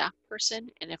assigned staff person,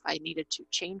 and if I needed to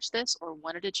change this or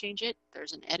wanted to change it,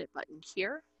 there's an edit button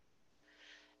here.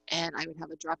 And I would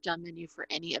have a drop-down menu for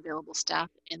any available staff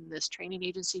in this training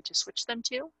agency to switch them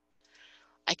to.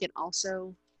 I can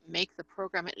also make the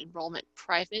program enrollment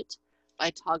private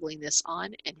by toggling this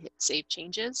on and hit Save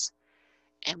Changes.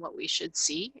 And what we should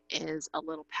see is a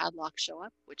little padlock show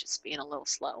up, which is being a little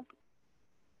slow.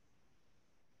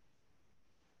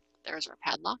 There's our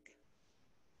padlock.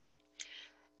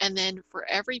 And then for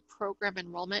every program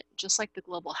enrollment, just like the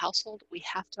global household, we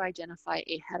have to identify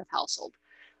a head of household.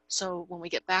 So when we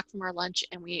get back from our lunch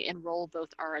and we enroll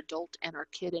both our adult and our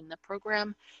kid in the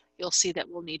program, you'll see that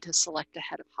we'll need to select a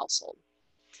head of household.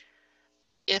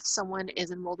 If someone is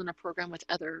enrolled in a program with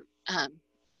other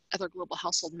global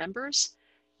household members,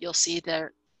 you'll see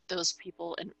that those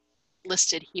people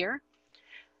listed here.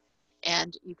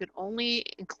 And you can only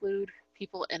include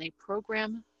people in a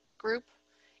program group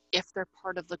if they're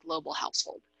part of the global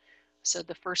household. So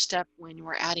the first step when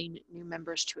we're adding new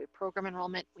members to a program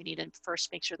enrollment, we need to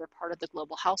first make sure they're part of the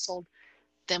global household.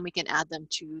 Then we can add them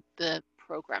to the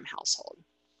program household.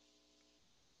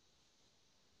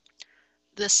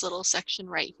 This little section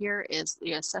right here is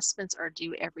the assessments are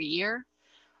due every year.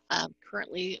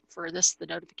 Currently for this, the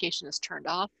notification is turned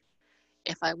off.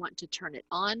 If I want to turn it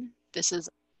on, this is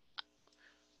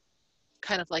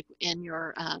kind of like in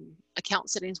your account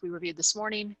settings we reviewed this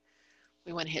morning.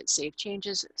 We want to hit save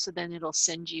changes. So then it'll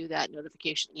send you that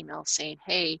notification email saying,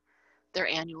 hey, their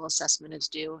annual assessment is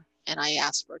due and I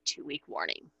asked for a 2-week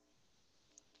warning.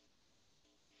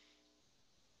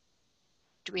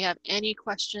 Do we have any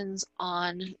questions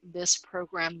on this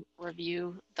program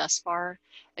review thus far?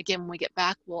 Again, when we get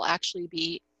back, we'll actually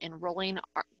be enrolling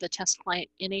the test client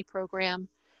in a program.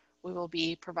 We will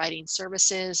be providing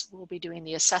services, we'll be doing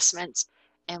the assessments,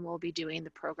 and we'll be doing the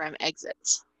program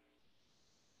exits.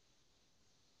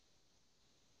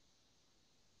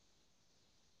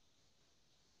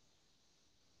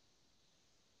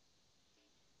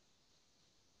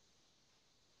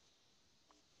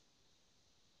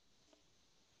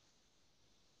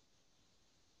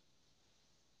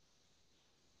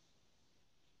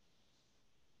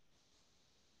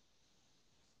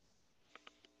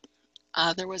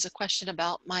 There was a question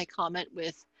about my comment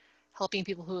with helping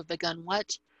people who have begun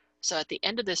what. So at the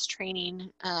end of this training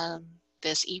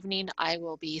this evening, I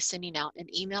will be sending out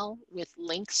an email with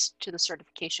links to the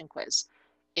certification quiz.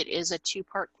 It is a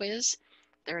 2-part quiz.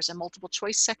 There's a multiple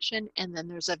choice section and then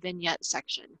there's a vignette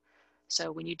section.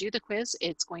 So when you do the quiz,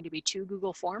 it's going to be 2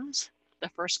 Google Forms. The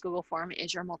first Google Form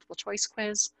is your multiple choice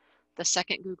quiz. The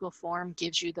second Google Form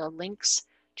gives you the links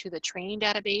to the training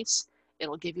database.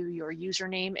 It'll give you your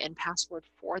username and password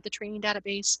for the training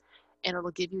database, and it'll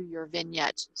give you your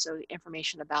vignette, so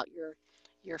information about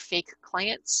your fake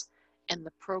clients and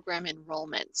the program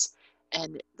enrollments.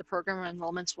 And the program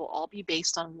enrollments will all be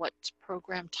based on what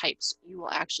program types you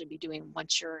will actually be doing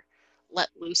once you're let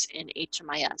loose in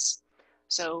HMIS.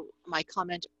 So my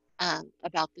comment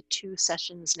about the 2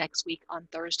 sessions next week on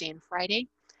Thursday and Friday,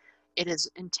 it is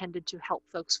intended to help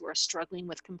folks who are struggling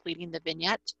with completing the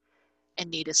vignette and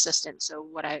need assistance. So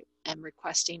what I am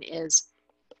requesting is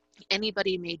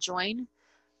anybody may join,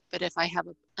 but if I have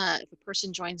if a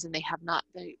person joins and they have not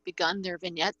begun their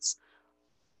vignettes,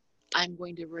 I'm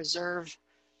going to reserve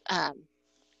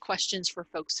questions for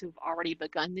folks who've already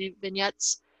begun the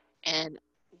vignettes. And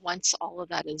once all of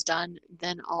that is done,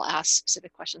 then I'll ask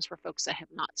specific questions for folks that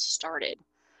have not started.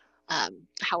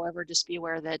 However, just be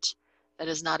aware that that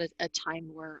is not a time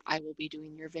where I will be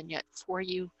doing your vignette for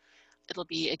you. It'll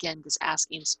be, again, just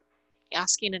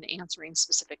asking and answering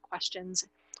specific questions.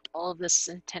 All of this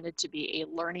is intended to be a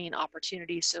learning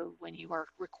opportunity. So when you are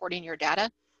recording your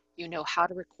data, you know how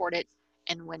to record it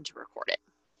and when to record it.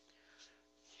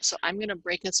 So I'm going to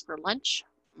break us for lunch.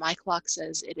 My clock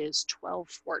says it is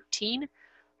 12:14.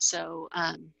 So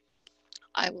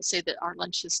I will say that our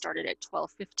lunch has started at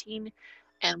 12:15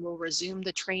 and we'll resume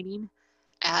the training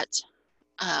at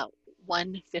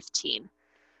 1:15.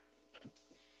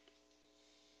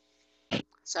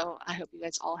 So I hope you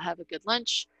guys all have a good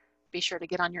lunch. Be sure to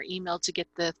get on your email to get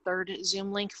the 3rd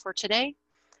Zoom link for today.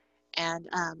 And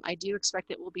I do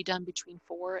expect it will be done between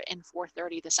 4 and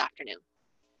 4:30 this afternoon.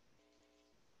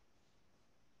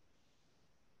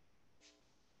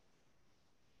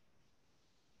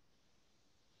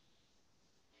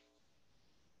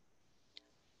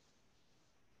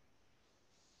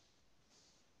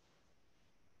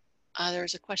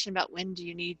 There's a question about when do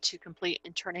you need to complete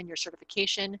and turn in your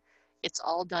certification. It's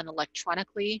all done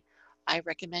electronically. I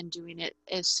recommend doing it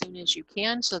as soon as you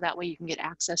can, so that way you can get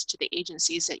access to the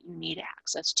agencies that you need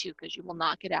access to, because you will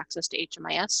not get access to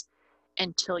HMIS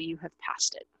until you have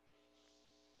passed it.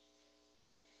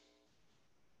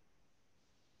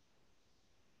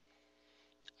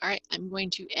 All right, I'm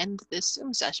going to end this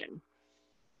Zoom session.